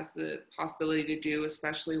genre has the possibility to do,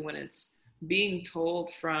 especially when it's being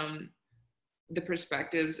told from the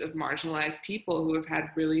perspectives of marginalized people who have had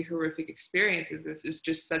really horrific experiences. This is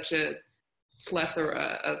just such a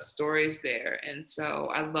plethora of stories there. And so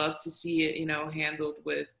I love to see it, you know, handled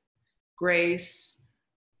with grace,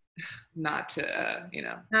 not to, you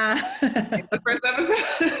know, the first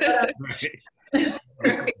episode,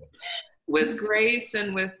 with grace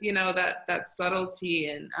and with, you know, that subtlety,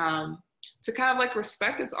 and to kind of like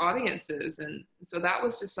respect its audiences. And so that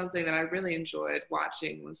was just something that I really enjoyed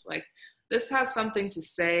watching, was like, this has something to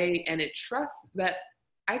say, and it trusts that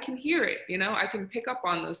I can hear it, you know, I can pick up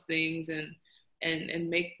on those things and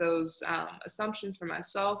make those assumptions for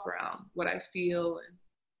myself around what I feel. And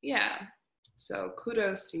yeah, so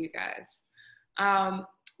kudos to you guys.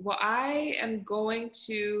 Well, I am going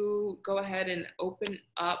to go ahead and open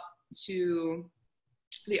up to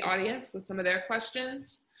the audience with some of their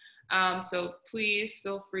questions. So please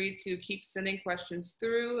feel free to keep sending questions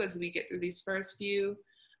through as we get through these first few.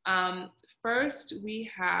 First, we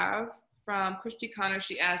have from Christy Connor.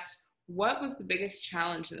 She asked, what was the biggest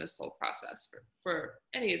challenge in this whole process for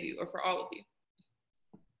any of you, or for all of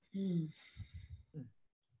you?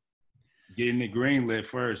 Getting it greenlit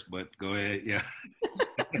first, but go ahead, yeah.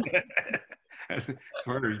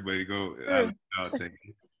 First, but go, I'll take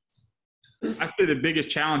it. I say the biggest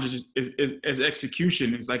challenge is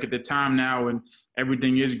execution. It's like at the time now when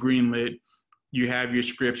everything is greenlit, you have your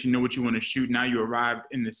scripts, you know what you want to shoot. Now you arrive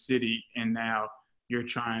in the city, and now you're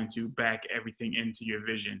trying to back everything into your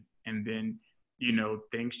vision. And then, you know,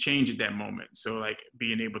 things change at that moment. So like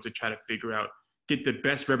being able to try to figure out, get the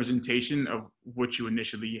best representation of what you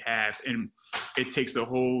initially have. And it takes a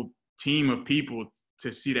whole team of people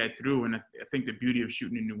to see that through. And I think the beauty of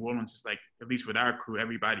shooting in New Orleans is, like, at least with our crew,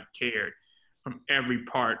 everybody cared from every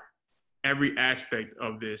part, every aspect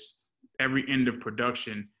of this, every end of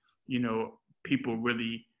production. You know, people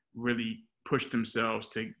really, really pushed themselves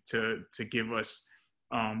to give us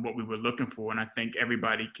what we were looking for. And I think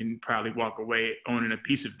everybody can probably walk away owning a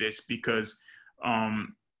piece of this, because,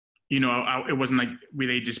 you know, it wasn't like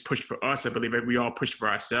they just pushed for us. I believe we all pushed for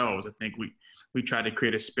ourselves. I think we tried to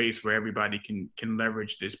create a space where everybody can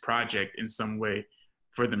leverage this project in some way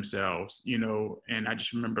for themselves, you know. And I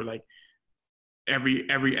just remember, like,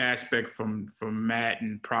 every aspect from Matt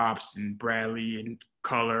and props and Bradley and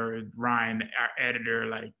color, and Ryan, our editor,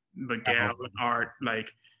 like, Miguel and Art, like,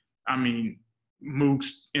 I mean,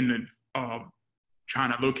 Mook's in the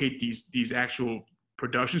trying to locate these actual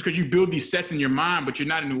productions, because you build these sets in your mind, but you're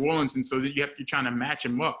not in New Orleans, and so you're trying to match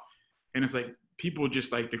them up, and it's like people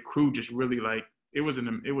just like the crew just really like it was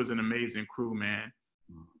an amazing crew, man.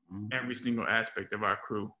 Every single aspect of our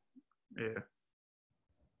crew, yeah.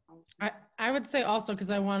 I would say also, because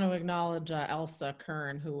I want to acknowledge Elsa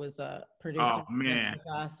Kern, who was a producer with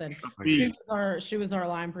us, and she was our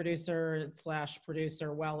line producer /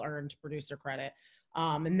 producer, well-earned producer credit.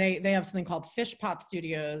 And they have something called Fish Pot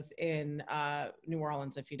Studios in New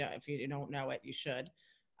Orleans. If you don't know it, you should.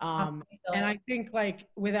 And I think, like,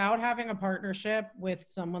 without having a partnership with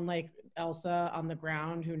someone like Elsa on the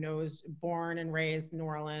ground, who knows, born and raised New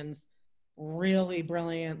Orleans, really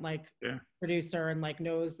brilliant, like, producer, and like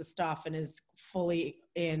knows the stuff and is fully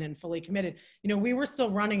in and fully committed. You know, we were still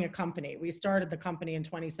running a company. We started the company in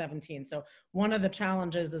 2017. So one of the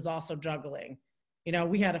challenges is also juggling. You know,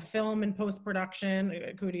 we had a film in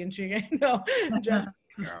post-production, Coodie and Chike,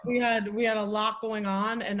 we had a lot going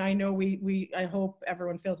on, and I know I hope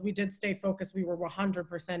everyone feels we did stay focused. We were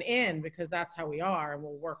 100% in, because that's how we are, and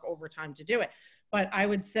we'll work overtime to do it. But I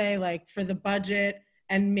would say, like, for the budget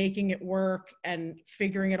and making it work and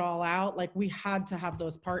figuring it all out, like, we had to have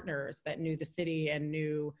those partners that knew the city and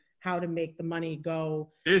knew how to make the money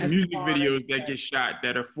go. There's music videos that get shot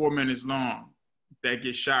that are 4 minutes long, that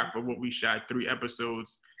get shot for what we shot 3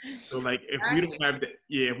 episodes. So, like, if we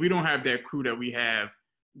don't have that crew that we have,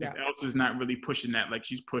 if Elsa's not really pushing that, like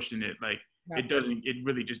she's pushing it, like it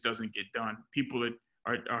really just doesn't get done. People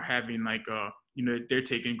are having, like, you know, they're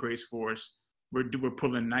taking grace for us. We're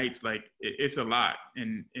pulling nights, like it's a lot,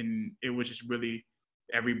 and it was just really,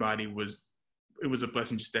 everybody it was a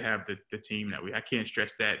blessing just to have the team that I can't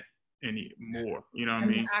stress that anymore, you know what I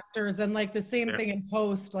mean? Actors, and like the same thing in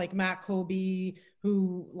post, like Matt Kobe,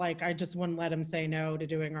 who, like, I just wouldn't let him say no to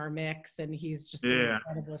doing our mix, and he's just an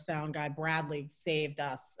incredible sound guy. Bradley saved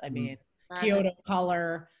us. I mean, Kyoto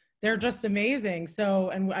Color, they're just amazing. So,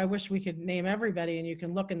 and I wish we could name everybody, and you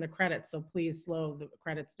can look in the credits, so please slow the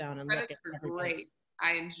credits down and look at everybody. Great.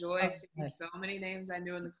 I enjoyed seeing so many names I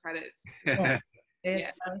knew in the credits.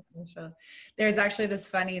 It's so special. There's actually this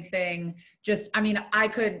funny thing.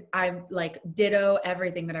 I like ditto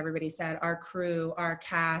everything that everybody said. Our crew, our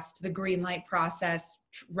cast, the green light process,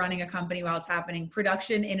 running a company while it's happening.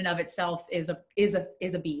 Production in and of itself is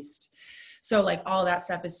a beast. So, like, all that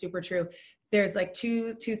stuff is super true. There's like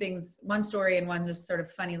two things, one story and one just sort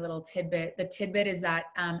of funny little tidbit. The tidbit is that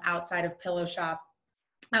outside of the pillow shop,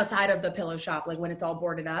 like when it's all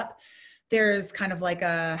boarded up, there's kind of like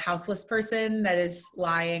a houseless person that is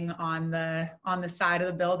lying on the side of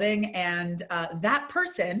the building, and that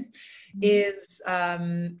person is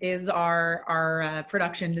our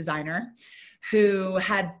production designer, who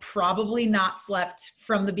had probably not slept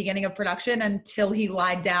from the beginning of production until he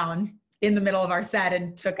lied down in the middle of our set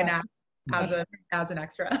and took a nap as an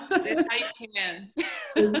extra. That's how you can.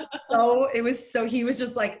 He was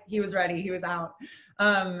just like, he was ready, he was out.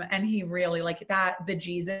 And he really, like, that, the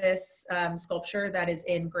Jesus sculpture that is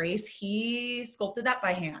in Grace, he sculpted that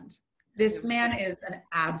by hand. This man is an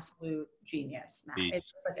absolute genius, man.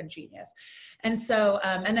 It's just like a genius. And so,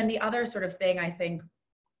 and then the other sort of thing, I think,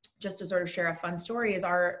 just to sort of share a fun story, is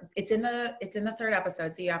it's in the 3rd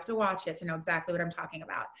episode, so you have to watch it to know exactly what I'm talking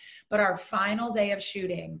about. But our final day of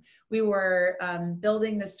shooting, we were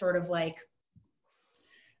building this sort of like,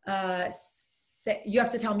 you have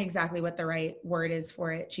to tell me exactly what the right word is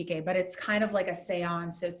for it, Chike, but it's kind of like a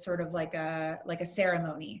seance. It's sort of like a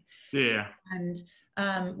ceremony. Yeah. And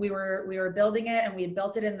we were building it, and we had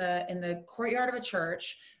built it in the courtyard of a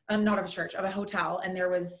church. Of a hotel, and there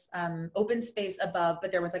was open space above,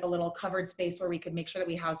 but there was like a little covered space where we could make sure that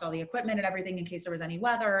we housed all the equipment and everything in case there was any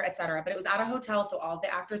weather, etc. But it was at a hotel, so all of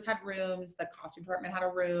the actors had rooms, the costume department had a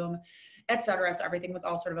room, etc. So everything was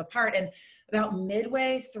all sort of apart. And about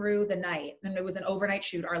midway through the night, and it was an overnight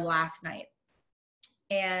shoot, our last night,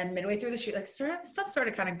 and midway through the shoot, like, stuff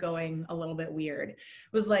started kind of going a little bit weird. It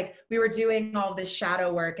was like we were doing all this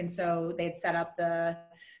shadow work, and so they'd set up the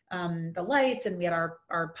lights, and we had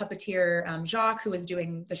our puppeteer, Jacques, who was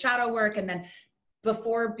doing the shadow work. And then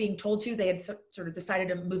before being told to, they had sort of decided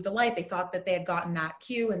to move the light. They thought that they had gotten that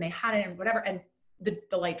cue, and they hadn't, and whatever. And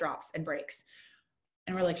the light drops and breaks.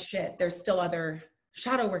 And we're like, shit, there's still other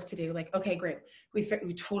shadow work to do. Like, okay, great.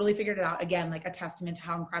 We totally figured it out. Again, like a testament to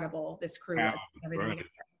how incredible this crew was. Everything together.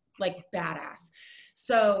 Like, badass.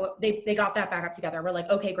 So they got that back up together. We're like,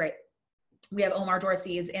 okay, great. We have Omar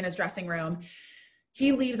Dorsey's in his dressing room.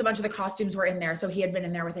 He leaves, a bunch of the costumes were in there, so he had been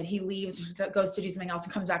in there with it. He leaves, goes to do something else,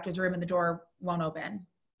 and comes back to his room, and the door won't open.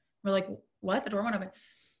 We're like, what? The door won't open.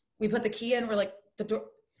 we put the key in, we're like,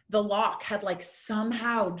 the lock had like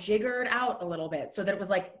somehow jiggered out a little bit so that it was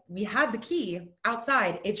like, we had the key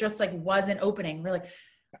outside. It just like wasn't opening. We're like,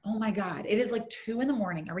 oh my God, it is like 2 a.m.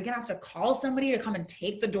 Are we gonna have to call somebody to come and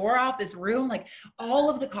take the door off this room? Like all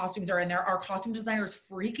of the costumes are in there. Our costume designer is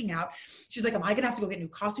freaking out. She's like, am I gonna have to go get new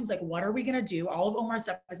costumes? Like, what are we gonna do? All of Omar's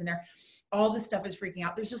stuff is in there. All this stuff is freaking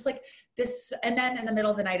out. There's just like this. And then in the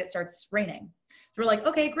middle of the night, it starts raining. So we're like,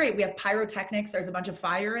 okay, great. We have pyrotechnics. There's a bunch of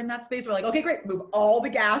fire in that space. We're like, okay, great. Move all the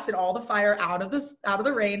gas and all the fire out of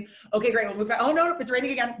the rain. Okay, great. We'll move back. Oh no, it's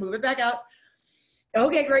raining again. Move it back out.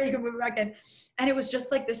 Okay, great. You can move it back in. And it was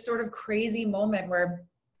just like this sort of crazy moment where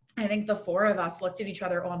I think the 4 of us looked at each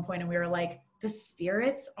other at one point and we were like, the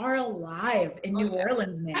spirits are alive in New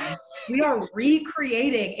Orleans, man. We are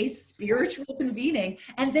recreating a spiritual convening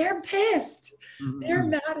and they're pissed. They're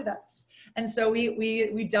mad at us. And so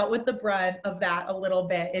we dealt with the brunt of that a little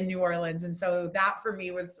bit in New Orleans. And so that for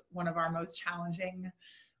me was one of our most challenging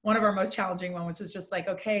moments. Was just like,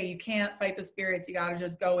 okay, you can't fight the spirits. You got to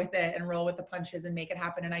just go with it and roll with the punches and make it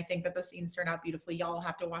happen. And I think that the scenes turned out beautifully. Y'all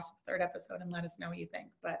have to watch the 3rd episode and let us know what you think.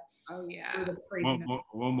 But oh yeah, it was a crazy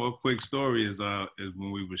one more quick story is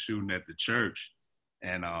when we were shooting at the church,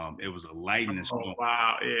 and it was a lightning storm. Oh,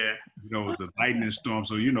 wow, yeah. You know, it was a lightning storm.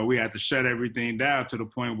 So, you know, we had to shut everything down to the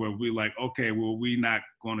point where we like, okay, well, we not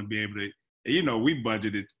going to be able to, you know, we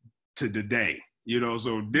budgeted to the day. You know,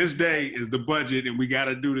 so this day is the budget and we got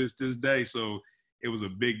to do this day. So it was a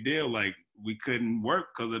big deal. Like we couldn't work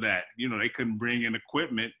because of that. You know, they couldn't bring in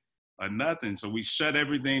equipment or nothing. So we shut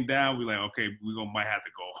everything down. We like, okay, might have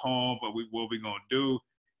to go home, but what we going to do?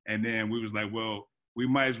 And then we was like, well, we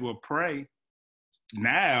might as well pray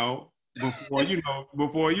now before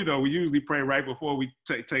we usually pray right before we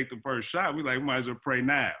take the first shot. We like, we might as well pray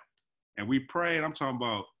now. And we prayed. I'm talking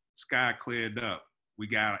about sky cleared up. We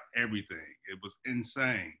got everything. It was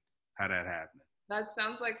insane how that happened. That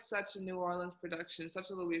sounds like such a New Orleans production, such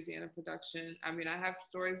a Louisiana production. I mean, I have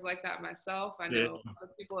stories like that myself. I know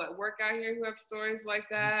other people at work out here who have stories like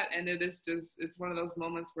that. And it is just, it's one of those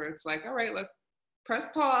moments where it's like, all right, let's press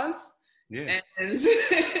pause and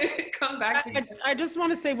come back to I just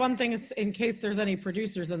want to say one thing is, in case there's any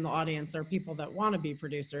producers in the audience or people that want to be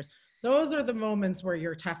producers, those are the moments where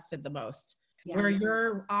you're tested the most. Where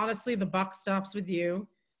you're honestly, the buck stops with you.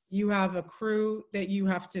 You have a crew that you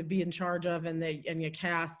have to be in charge of, and you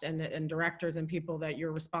cast and directors and people that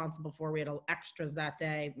you're responsible for. We had extras that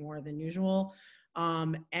day more than usual,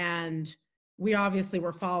 and we obviously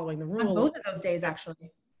were following the rules. On both of those days,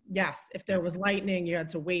 actually. Yes, if there was lightning, you had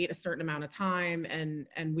to wait a certain amount of time, and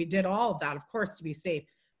we did all of that, of course, to be safe.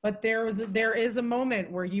 But there is a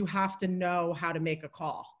moment where you have to know how to make a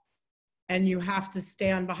call. And you have to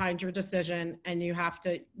stand behind your decision, and you're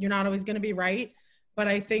not always going to be right. But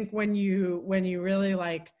I think when you really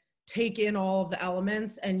like take in all of the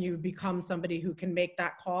elements and you become somebody who can make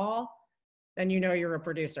that call, then you know you're a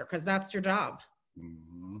producer, because that's your job.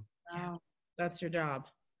 Mm-hmm. Wow. That's your job.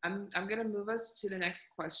 I'm going to move us to the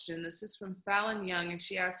next question. This is from Fallon Young, and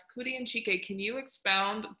she asks, Coodie and Chike, can you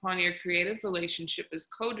expound upon your creative relationship as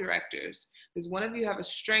co-directors? Does one of you have a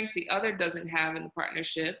strength the other doesn't have in the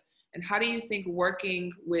partnership? And how do you think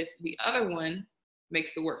working with the other one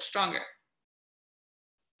makes the work stronger?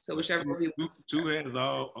 So whichever of you. Two heads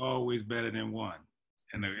are always better than one.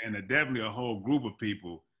 And definitely a whole group of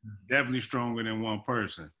people, definitely stronger than one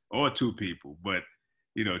person or 2 people. But,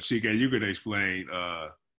 you know, Chike, you could explain.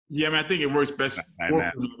 Yeah, I mean, I think it works best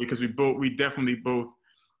because we definitely both,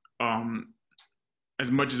 as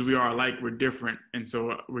much as we are alike, we're different. And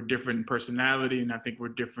so we're different in personality, and I think we're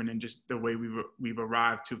different in just the way we've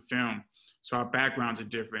arrived to film. So our backgrounds are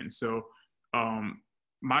different. So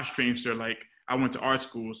my strengths are like, I went to art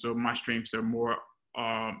school, so my strengths are more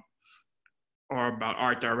are about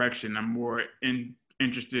art direction. I'm more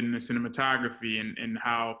interested in the cinematography and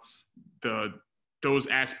how those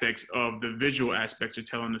aspects of the visual aspects are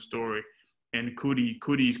telling the story. And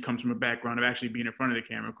Coodie's comes from a background of actually being in front of the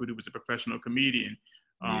camera. Coodie was a professional comedian.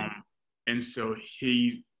 And so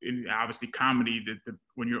obviously comedy,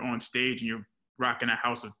 when you're on stage and you're rocking a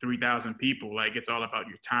house of 3,000 people, like it's all about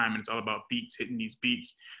your time and it's all about beats, hitting these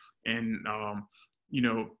beats. And, you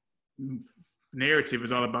know, narrative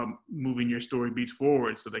is all about moving your story beats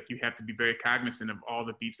forward. So like you have to be very cognizant of all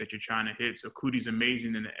the beats that you're trying to hit. So Coodie's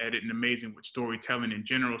amazing in the edit and amazing with storytelling in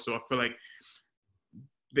general. So I feel like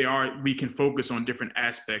we can focus on different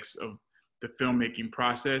aspects of the filmmaking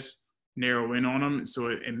process, narrow in on them. So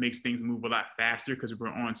it makes things move a lot faster because we're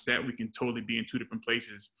on set. We can totally be in 2 different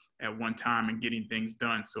places at one time and getting things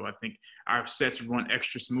done. So I think our sets run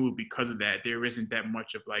extra smooth because of that. There isn't that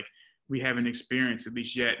much of like, we haven't experienced, at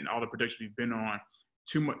least yet, in all the productions we've been on,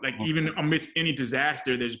 too much, like even amidst any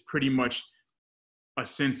disaster, there's pretty much a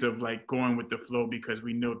sense of like going with the flow because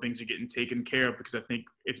we know things are getting taken care of, because I think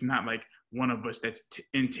it's not like one of us that's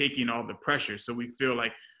taking all the pressure. So we feel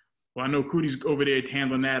like, well, I know Coodie's over there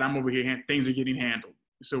handling that. I'm over here, things are getting handled.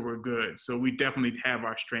 So we're good. So we definitely have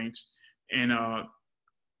our strengths. And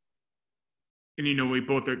you know, we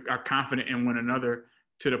both are confident in one another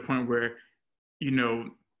to the point where, you know,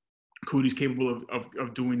 Coodie's capable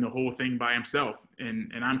of doing the whole thing by himself,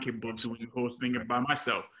 and I'm capable of doing the whole thing by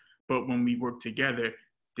myself. But when we work together,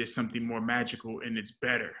 there's something more magical and it's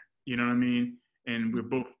better. You know what I mean? And we're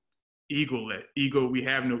both egoless. We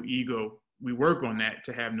have no ego. We work on that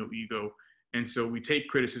to have no ego. And so we take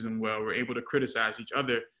criticism well. We're able to criticize each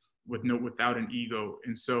other without an ego.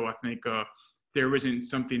 And so I think there isn't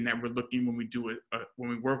something that we're looking when we do it when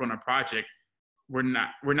we work on a project. We're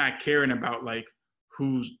not caring about like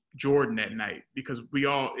who's Jordan that night, because we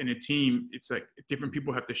all in a team. It's like different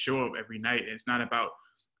people have to show up every night, and it's not about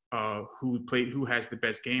who has the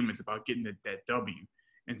best game. It's about getting that W.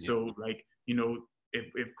 And so like, you know,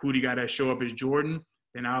 if Coodie got to show up as Jordan,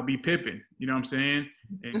 then I'll be Pippen. You know what I'm saying?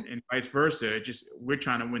 And vice versa. We're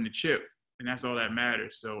trying to win the chip, and that's all that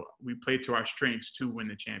matters. So we play to our strengths to win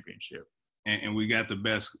the championship. And we got the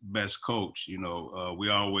best coach. You know, we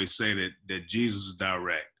always say that Jesus is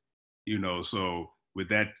direct. You know, so with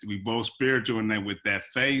that, we both spiritual, and then with that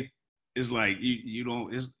faith, it's like you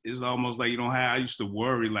don't. It's almost like you don't have. I used to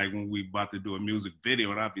worry like when we about to do a music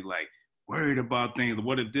video, and I'd be like worried about things.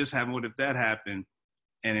 What if this happened? What if that happened?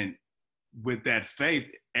 And then with that faith,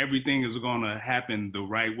 everything is going to happen the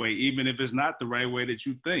right way, even if it's not the right way that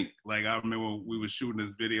you think. Like I remember we were shooting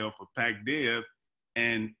this video for Pac Div,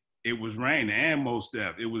 and it was raining, and Most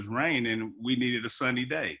Def. It was raining, and we needed a sunny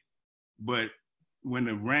day. But when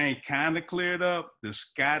the rain kind of cleared up, the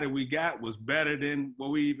sky that we got was better than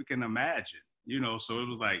what we even can imagine. You know, so it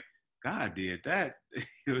was like God did that.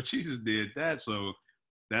 You know, Jesus did that. So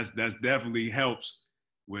that's definitely helps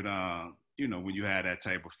with you know, when you have that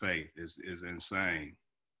type of faith. Is insane,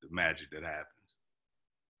 the magic that happens.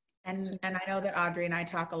 And I know that Audrey and I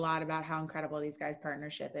talk a lot about how incredible these guys'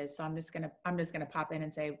 partnership is. So I'm just gonna pop in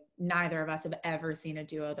and say neither of us have ever seen a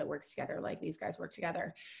duo that works together like these guys work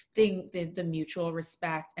together. The mutual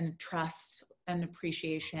respect and trust and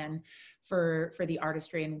appreciation for the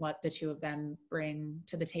artistry and what the two of them bring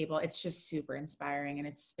to the table. It's just super inspiring, and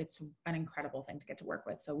it's an incredible thing to get to work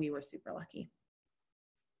with. So we were super lucky.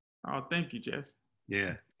 Oh, thank you, Jess.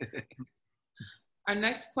 Yeah. Our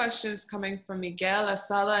next question is coming from Miguel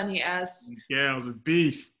Asala, and he asks, Miguel's a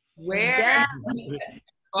beast. Where? Yeah. He's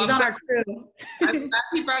on our crew. I'm glad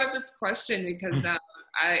he brought up this question because I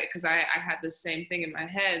had the same thing in my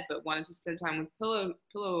head, but wanted to spend time with Pillow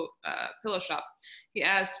Shop. He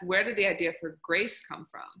asked, where did the idea for Grace come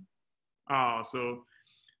from? Oh, so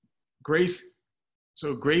Grace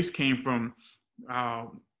came from,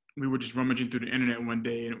 we were just rummaging through the internet one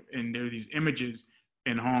day, and there were these images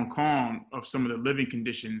in Hong Kong of some of the living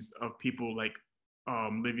conditions of people like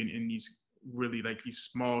living in these really like these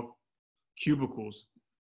small cubicles.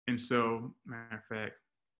 And so, matter of fact,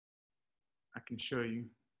 I can show you.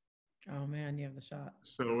 Oh man, you have the shot.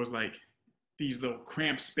 So it was like these little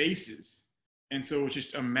cramped spaces. And so it was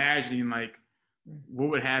just imagining like what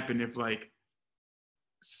would happen if like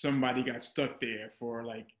somebody got stuck there for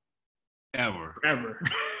like Ever.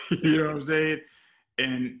 You know what I'm saying?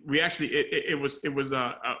 And we actually, it was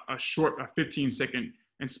a 15-second,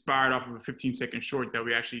 inspired off of a 15-second short that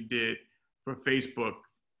we actually did for Facebook.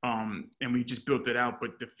 And we just built it out.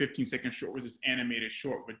 But the 15-second short was this animated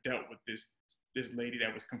short, but dealt with this lady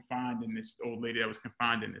that was confined in this old lady that was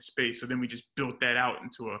confined in this space. So then we just built that out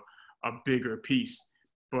into a bigger piece.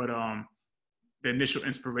 But the initial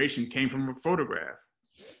inspiration came from a photograph.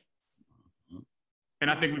 And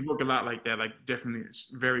I think we work a lot like that, like definitely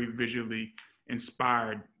very visually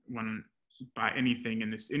inspired by anything in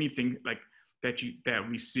this, anything like that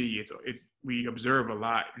we see. We observe a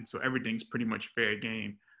lot, and so everything's pretty much fair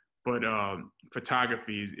game. But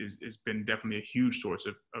photography is been definitely a huge source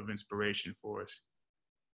of inspiration for us.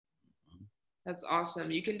 That's awesome.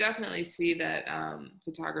 You can definitely see that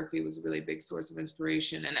photography was a really big source of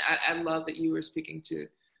inspiration, and I love that you were speaking to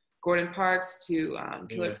Gordon Parks, to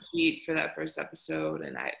Killer Pete for that first episode,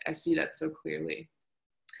 and I see that so clearly.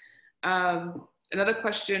 Another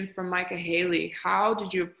question from Micah Haley. How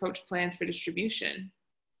did you approach plans for distribution?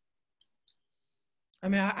 I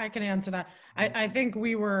mean, I can answer that. I think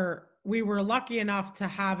we were lucky enough to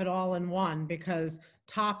have it all in one, because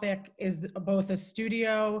Topic is both a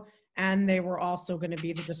studio and they were also going to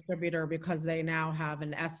be the distributor, because they now have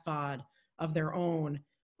an SVOD of their own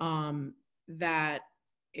that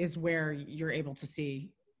is where you're able to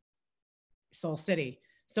see Soul City.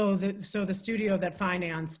 So the studio that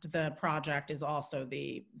financed the project is also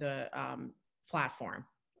the platform.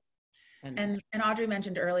 And Audrey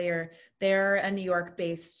mentioned earlier, they're a New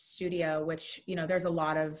York-based studio, which, you know, there's a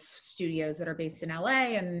lot of studios that are based in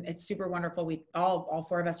LA, and it's super wonderful. We all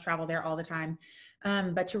four of us travel there all the time.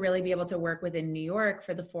 But to really be able to work within New York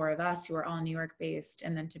for the four of us who are all New York-based,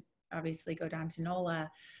 and then to obviously go down to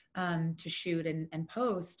NOLA to shoot and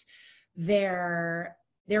post, there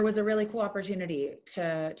was a really cool opportunity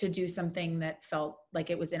to do something that felt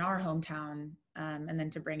like it was in our hometown, and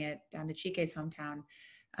then to bring it down to Chike's hometown.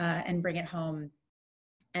 And bring it home.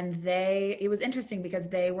 And it was interesting because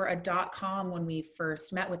they were a .com when we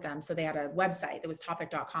first met with them. So they had a website that was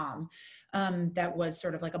topic.com that was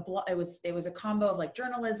sort of like it was a combo of like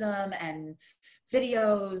journalism and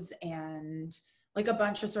videos and like a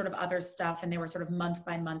bunch of sort of other stuff. And they were sort of month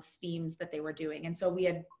by month themes that they were doing. And so we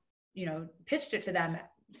had, you know, pitched it to them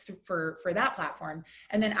for that platform.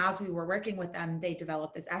 And then as we were working with them, they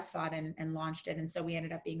developed this SVOD and launched it. And so we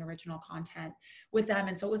ended up being original content with them.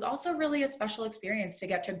 And so it was also really a special experience to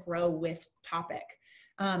get to grow with Topic,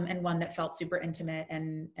 and one that felt super intimate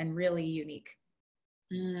and really unique.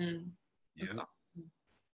 That's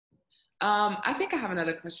awesome. I think I have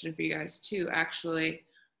another question for you guys too, actually,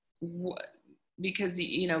 because,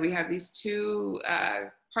 you know, we have these two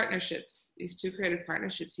partnerships, these two creative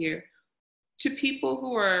partnerships here. To people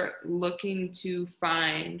who are looking to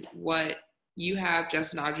find what you have,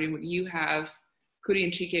 Jess and Audrey, what you have, Coodie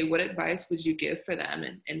and Chike, what advice would you give for them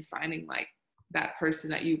in finding like that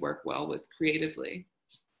person that you work well with creatively?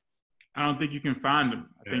 I don't think you can find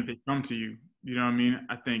them. I think they come to you. You know what I mean?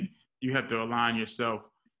 I think you have to align yourself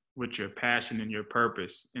with your passion and your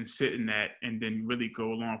purpose and sit in that, and then really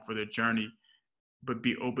go along for the journey, but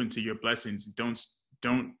be open to your blessings. Don't,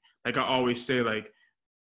 like I always say, like,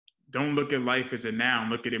 don't look at life as a noun,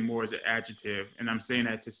 look at it more as an adjective. And I'm saying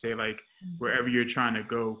that to say, like, wherever you're trying to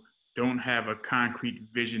go, don't have a concrete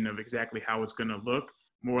vision of exactly how it's going to look.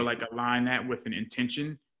 More like align that with an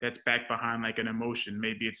intention that's backed behind like an emotion.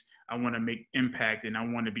 Maybe it's, I want to make impact and I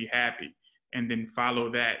want to be happy. And then follow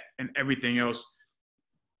that, and everything else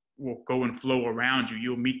will go and flow around you.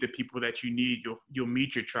 You'll meet the people that you need. You'll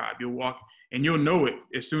meet your tribe. You'll walk and you'll know it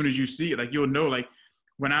as soon as you see it. Like, you'll know, like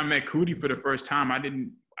when I met Coodie for the first time, I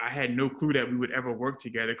had no clue that we would ever work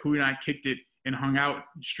together. Coodie and I kicked it and hung out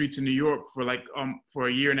streets in New York for like for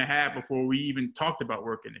a year and a half before we even talked about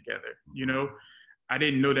working together. You know, I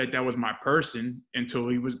didn't know that was my person until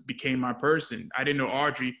he became my person. I didn't know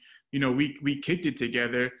Audrey. You know, we kicked it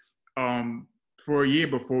together for a year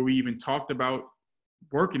before we even talked about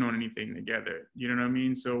working on anything together. You know what I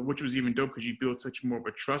mean? So, which was even dope because you build such more of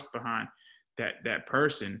a trust behind that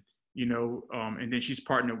person. You know, and then she's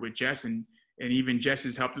partnered with Jess, and even Jess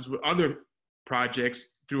has helped us with other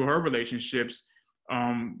projects through her relationships,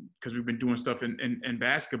 because we've been doing stuff in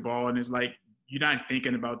basketball, and it's like, you're not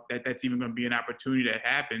thinking about that's even going to be an opportunity that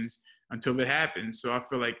happens until it happens. So I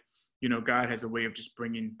feel like, you know, God has a way of just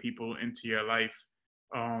bringing people into your life,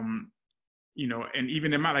 you know, and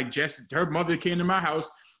even in like Jess, her mother came to my house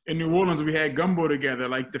in New Orleans, we had gumbo together.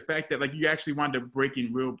 Like the fact that like you actually wanted to break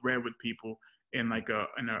in real bread with people, and like the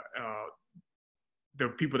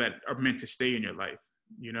people that are meant to stay in your life,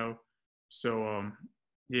 you know? So,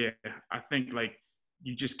 yeah, I think like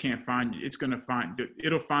you just can't find,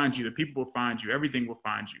 it'll find you. The people will find you. Everything will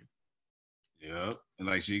find you. Yep. And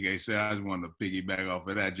like Chike said, I just wanted to piggyback off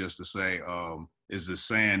of that just to say, it's a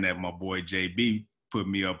saying that my boy JB put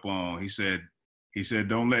me up on. He said,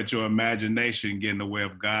 don't let your imagination get in the way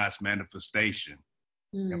of God's manifestation.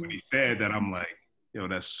 And when he said that, I'm like, yo,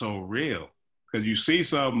 that's so real. Because you see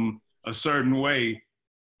something a certain way,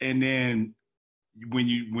 and then when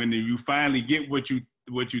you finally get what you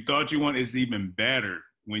thought you want, it's even better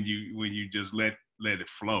when you just let it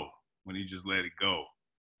flow, when you just let it go.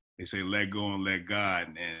 They say let go and let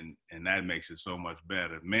God, and that makes it so much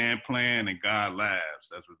better. Man plan and God laughs.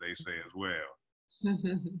 That's what they say as well.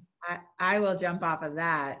 I will jump off of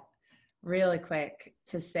that really quick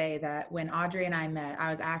to say that when Audrey and I met, I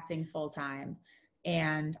was acting full time.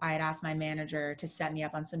 And I had asked my manager to set me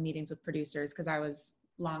up on some meetings with producers because I was,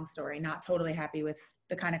 long story, not totally happy with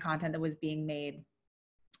the kind of content that was being made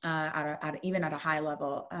even at a high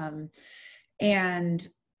level. And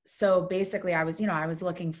so basically I was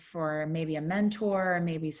looking for maybe a mentor,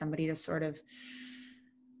 maybe somebody to sort of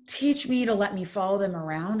teach me, to let me follow them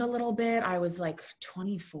around a little bit. I was like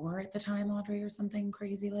 24 at the time, Audrey, or something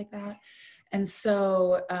crazy like that. And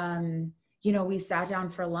so, you know, we sat down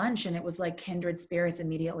for lunch and it was like kindred spirits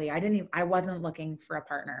immediately. I wasn't looking for a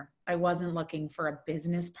partner. I wasn't looking for a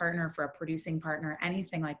business partner, for a producing partner,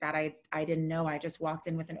 anything like that. I didn't know. I just walked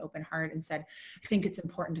in with an open heart and said, I think it's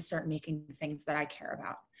important to start making things that I care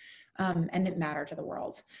about, and that matter to the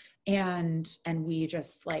world. And we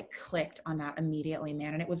just like clicked on that immediately,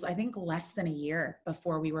 man. And it was, I think, less than a year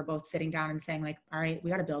before we were both sitting down and saying like, all right, we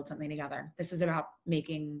got to build something together. This is about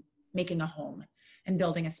making a home and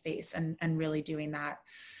building a space and really doing that.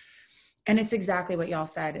 And it's exactly what y'all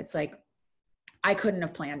said. It's like, I couldn't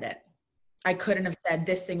have planned it. I couldn't have said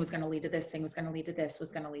this thing was going to lead to this thing was going to lead to this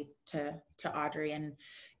was going to lead to Audrey. And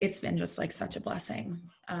it's been just like such a blessing.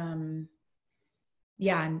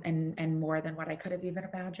 Yeah. And more than what I could have even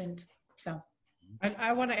imagined. So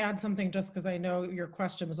I want to add something just because I know your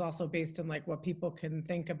question was also based on like what people can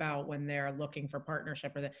think about when they're looking for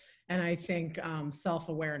partnership or that. And I think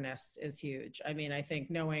self-awareness is huge. I mean, I think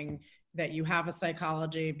knowing that you have a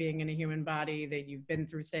psychology, being in a human body, that you've been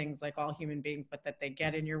through things like all human beings, but that they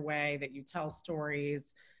get in your way, that you tell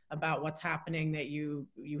stories about what's happening, that you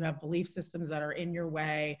have belief systems that are in your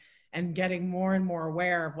way, and getting more and more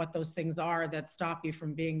aware of what those things are that stop you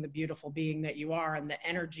from being the beautiful being that you are and the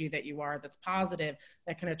energy that you are that's positive,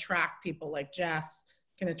 that can attract people like Jess,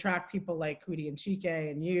 can attract people like Coodie and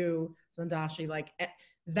Chike and you, Zandashé, like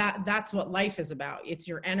that's what life is about. It's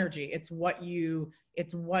your energy. It's what you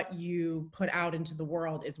put out into the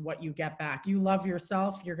world is what you get back. You love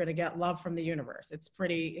yourself, you're going to get love from the universe. It's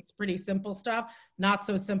pretty simple stuff, not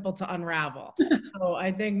so simple to unravel. So I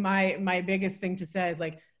think my biggest thing to say is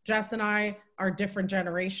like, Jess and I are different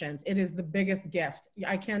generations. It is the biggest gift.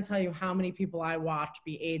 I can't tell you how many people I watch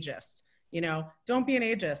be ageist. You know, don't be an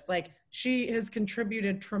ageist. Like, she has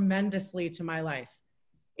contributed tremendously to my life.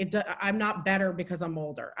 I'm not better because I'm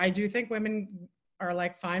older. I do think women are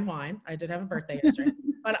like fine wine. I did have a birthday yesterday,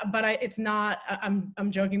 but it's not, I'm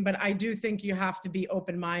joking, but I do think you have to be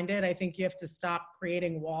open-minded. I think you have to stop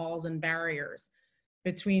creating walls and barriers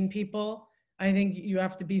between people. I think you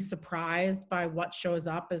have to be surprised by what shows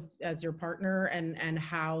up as your partner and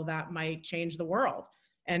how that might change the world.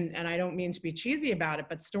 And I don't mean to be cheesy about it,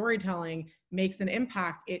 but storytelling makes an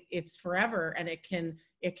impact. It's forever, and it can,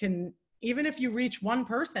 even if you reach one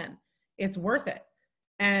person, it's worth it.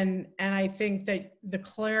 And I think that the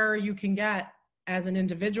clearer you can get as an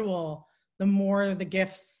individual, the more the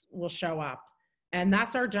gifts will show up. And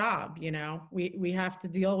that's our job, you know. We have to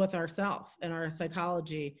deal with ourselves and our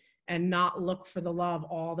psychology and not look for the love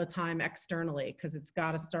all the time externally, because it's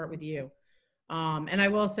got to start with you. And I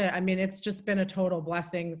will say, I mean, it's just been a total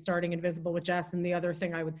blessing starting Invisible with Jess. And the other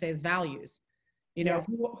thing I would say is values. You know,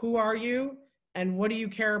 who are you and what do you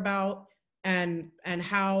care about? And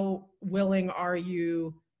how willing are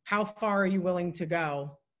you, how far are you willing to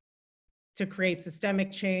go to create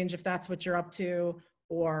systemic change, if that's what you're up to,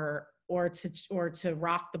 or to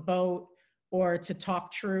rock the boat, or to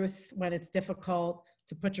talk truth when it's difficult,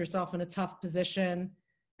 to put yourself in a tough position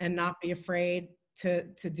and not be afraid to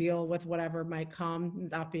deal with whatever might come,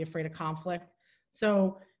 not be afraid of conflict.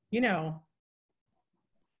 So, you know,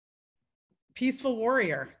 peaceful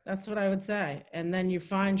warrior, that's what I would say. And then you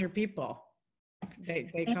find your people, they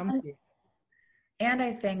come to you. And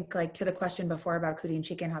I think, like, to the question before about Coodie and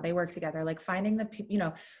Chike and how they work together, like finding the, you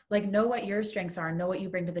know, like, know what your strengths are, know what you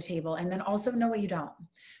bring to the table, and then also know what you don't,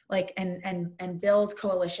 like, and build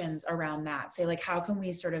coalitions around that. Say, like, how can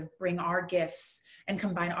we sort of bring our gifts and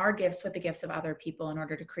combine our gifts with the gifts of other people in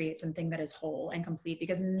order to create something that is whole and complete,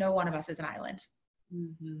 because no one of us is an island.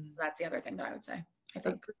 Mm-hmm. That's the other thing that I would say. I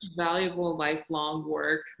think that's valuable lifelong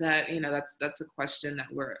work that, you know, that's a question that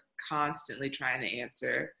we're constantly trying to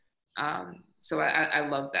answer. So I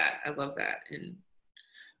love that. I love that in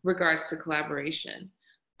regards to collaboration.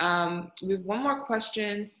 We have one more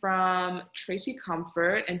question from Tracy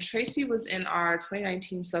Comfort, and Tracy was in our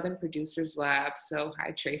 2019 Southern Producers Lab. So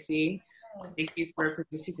hi, Tracy. Yes. Thank you for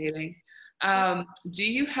participating. Do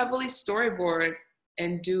you heavily storyboard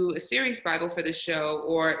and do a series Bible for the show,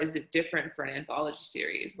 or is it different for an anthology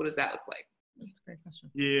series? What does that look like? That's a great question.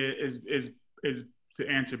 Yeah, is to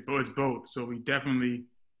answer both. It's both. So we definitely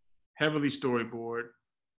heavily storyboard.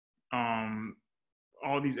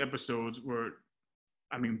 All these episodes were,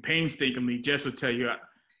 I mean, painstakingly, Jess will tell you,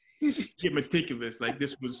 get meticulous. Like,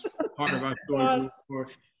 this was part of our storyboard.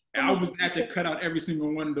 I was had to cut out every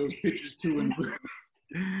single one of those pictures too.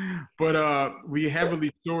 But we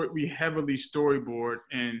heavily storyboard,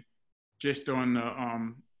 and just on the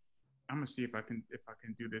I'm gonna see if I can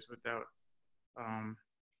do this without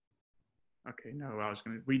okay, no,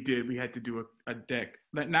 we had to do a deck,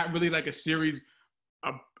 not really like a series,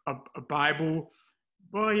 a Bible,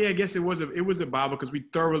 Well, yeah, I guess it was a Bible because we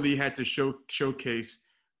thoroughly had to showcase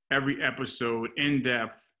every episode in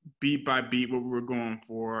depth, beat by beat, what we were going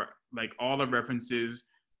for, like all the references.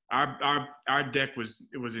 Our deck was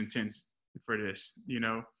intense for this, you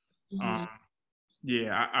know. Mhm.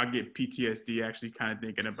 Yeah, I get PTSD actually kind of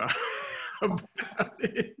thinking about about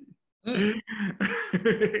it.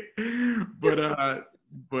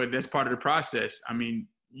 But that's part of the process. I mean,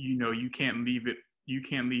 you know, you can't leave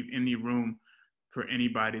any room for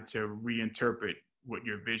anybody to reinterpret what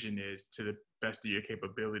your vision is to the best of your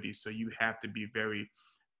capabilities. So you have to be very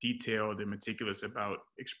detailed and meticulous about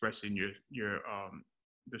expressing your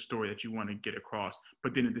the story that you want to get across.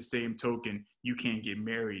 But then at the same token, you can't get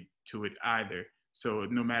married to it either. So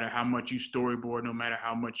no matter how much you storyboard, no matter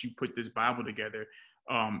how much you put this Bible together,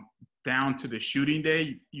 down to the shooting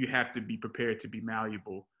day, you have to be prepared to be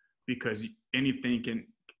malleable because anything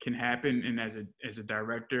can happen. And as a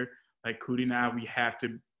director, like Coodie and I, we have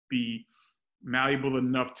to be malleable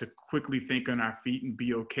enough to quickly think on our feet and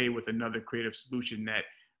be okay with another creative solution that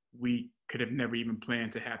we could have never even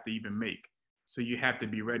planned to have to even make. So you have to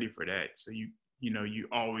be ready for that. So you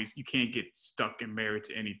can't get stuck and married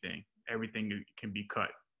to anything. Everything can be cut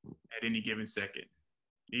at any given second.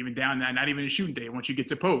 Even down that, not even a shooting day. Once you get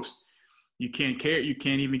to post, you can't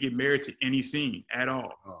even get married to any scene at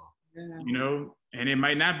all. Oh. Yeah. You know, and it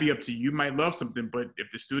might not be up to you. You might love something, but if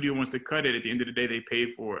the studio wants to cut it, at the end of the day, they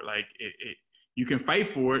paid for it. Like you can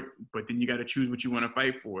fight for it, but then you got to choose what you want to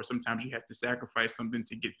fight for. Sometimes you have to sacrifice something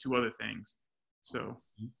to get two other things. So,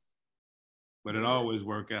 but it always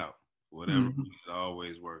work out. Whatever, it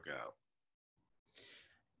always work out.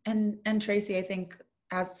 And Tracy, I think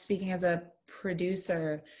speaking as a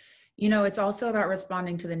producer, you know, it's also about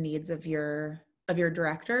responding to the needs of your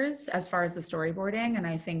directors as far as the storyboarding. And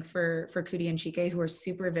I think for Coodie and Chike, who are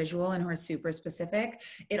super visual and who are super specific,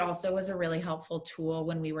 it also was a really helpful tool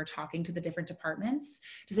when we were talking to the different departments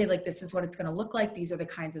to say, like, this is what it's going to look like. These are the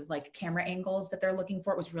kinds of like camera angles that they're looking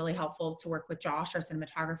for. It was really helpful to work with Josh, our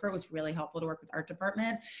cinematographer. It was really helpful to work with art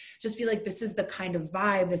department. Just be like, this is the kind of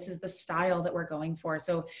vibe, this is the style that we're going for.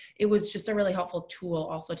 So it was just a really helpful tool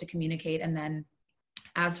also to communicate. And then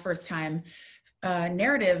as first time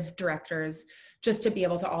narrative directors, just to be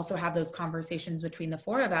able to also have those conversations between the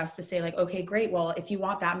four of us to say like, okay, great. Well, if you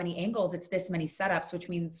want that many angles, it's this many setups, which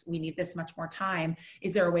means we need this much more time.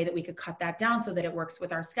 Is there a way that we could cut that down so that it works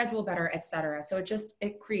with our schedule better, et cetera? So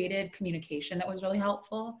it created communication that was really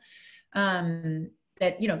helpful.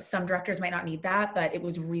 That, you know, some directors might not need that, but it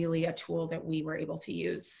was really a tool that we were able to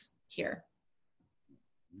use here.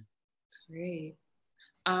 That's great.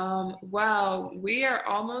 Wow, we are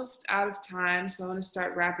almost out of time, so I'm going to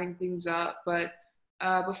start wrapping things up. But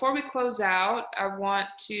before we close out, I want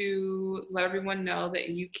to let everyone know that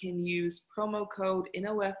you can use promo code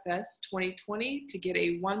NOFS 2020 to get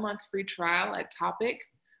a 1-month free trial at Topic.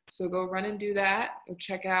 So go run and do that. Go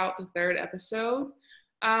check out the 3rd episode.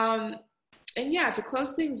 And yeah, to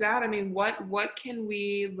close things out, I mean, what can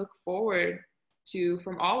we look forward to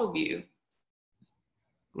from all of you?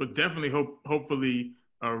 Well, definitely hopefully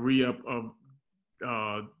a re-up of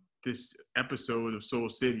this episode of Soul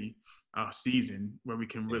City season where we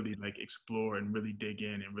can really like explore and really dig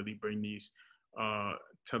in and really bring these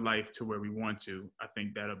to life to where we want to. I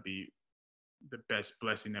think that'll be the best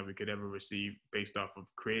blessing that we could ever receive based off of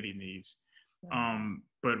creating these.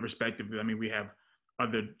 But respectively, I mean, we have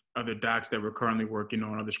other docs that we're currently working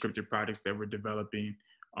on, other scripted projects that we're developing.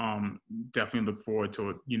 Definitely look forward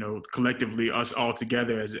to it. You know, collectively, us all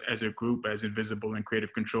together as a group, as Invisible and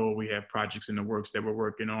Creative Control, we have projects in the works that we're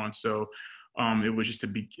working on. So it was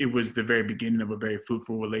the very beginning of a very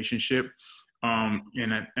fruitful relationship. And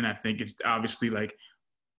I think it's obviously like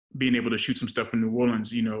being able to shoot some stuff in New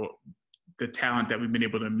Orleans, you know, the talent that we've been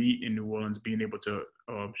able to meet in New Orleans, being able to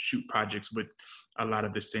shoot projects with a lot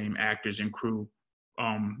of the same actors and crew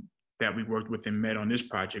that we worked with and met on this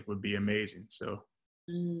project would be amazing. So.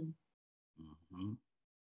 Mm-hmm.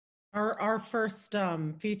 Our first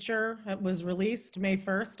feature was released May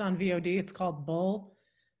 1st on VOD. It's called Bull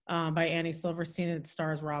by Annie Silverstein. It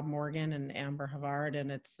stars Rob Morgan and Amber Havard,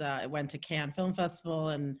 and it went to Cannes Film Festival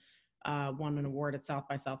and won an award at South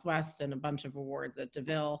by Southwest and a bunch of awards at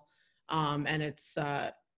DeVille. And it's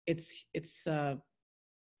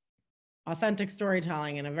authentic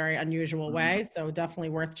storytelling in a very unusual way, so definitely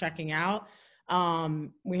worth checking out.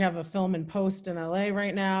 We have a film in post in LA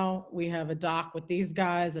right now. We have a doc with these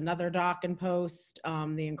guys, another doc in post,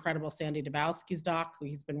 the incredible Sandy Dabowski's doc, who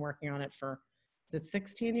he's been working on it for, is it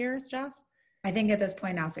 16 years, Jess? I think at this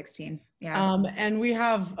point now 16. Yeah. And we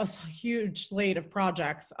have a huge slate of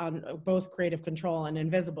projects on both Creative Control and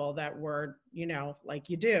Invisible that were, you know, like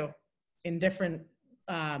you do in different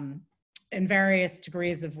in various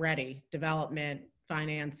degrees of ready, development,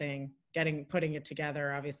 financing, putting it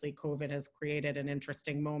together. Obviously, COVID has created an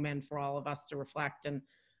interesting moment for all of us to reflect and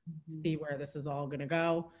see where this is all going to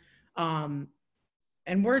go. And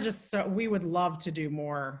we would love to do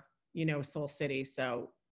more, Soul City. So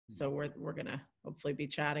we're going to hopefully be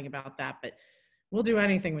chatting about that, but we'll do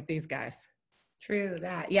anything with these guys. True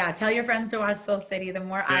that. Yeah. Tell your friends to watch Soul City. The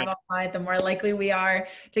more eyeballs on it, the more likely we are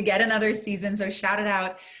to get another season. So shout it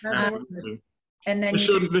out. And then let's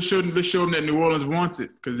show them that New Orleans wants it.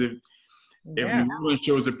 Because if New Orleans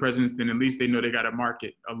shows a presence, then at least they know they got a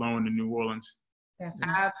market alone in New Orleans.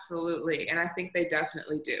 Definitely. Absolutely. And I think they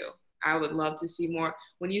definitely do. I would love to see more.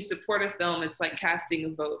 When you support a film, it's like casting a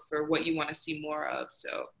vote for what you want to see more of.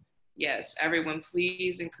 So yes, everyone,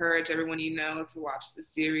 please encourage everyone to watch the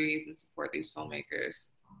series and support these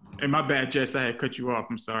filmmakers. Hey, my bad, Jess. I had cut you off.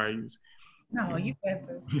 I'm sorry. No, you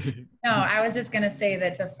good. No, I was just going to say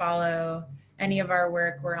that to follow any of our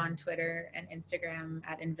work, we're on Twitter and Instagram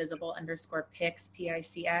at invisible_pics,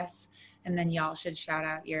 PICS. And then y'all should shout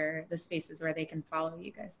out the spaces where they can follow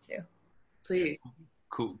you guys too. Please.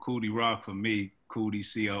 Coodie Rock for me, Coodie,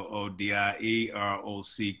 COODIE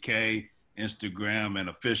ROCK, Instagram, and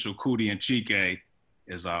official Coodie and Chike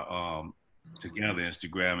is our together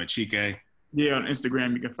Instagram and Chike. Yeah, on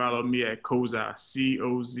Instagram you can follow me at Kozah,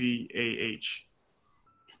 COZAH.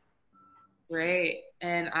 Great.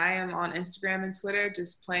 And I am on Instagram and Twitter,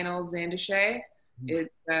 just plain old Zandashé.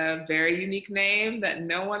 It's a very unique name that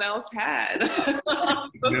no one else had.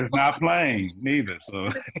 It's not plain neither. So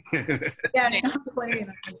yeah, not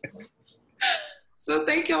plain. So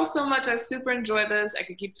thank you all so much. I super enjoyed this. I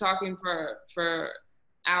could keep talking for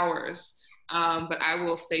hours, but I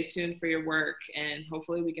will stay tuned for your work, and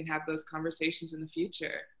hopefully we can have those conversations in the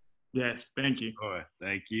future. Yes, thank you. All right,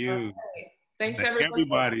 thank you. Okay. Thanks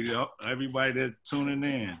everybody. Everybody that's tuning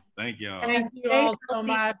in. Thank y'all. Thank you all so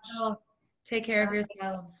much. Take care of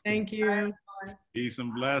yourselves. Thank you. Peace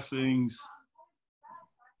and blessings.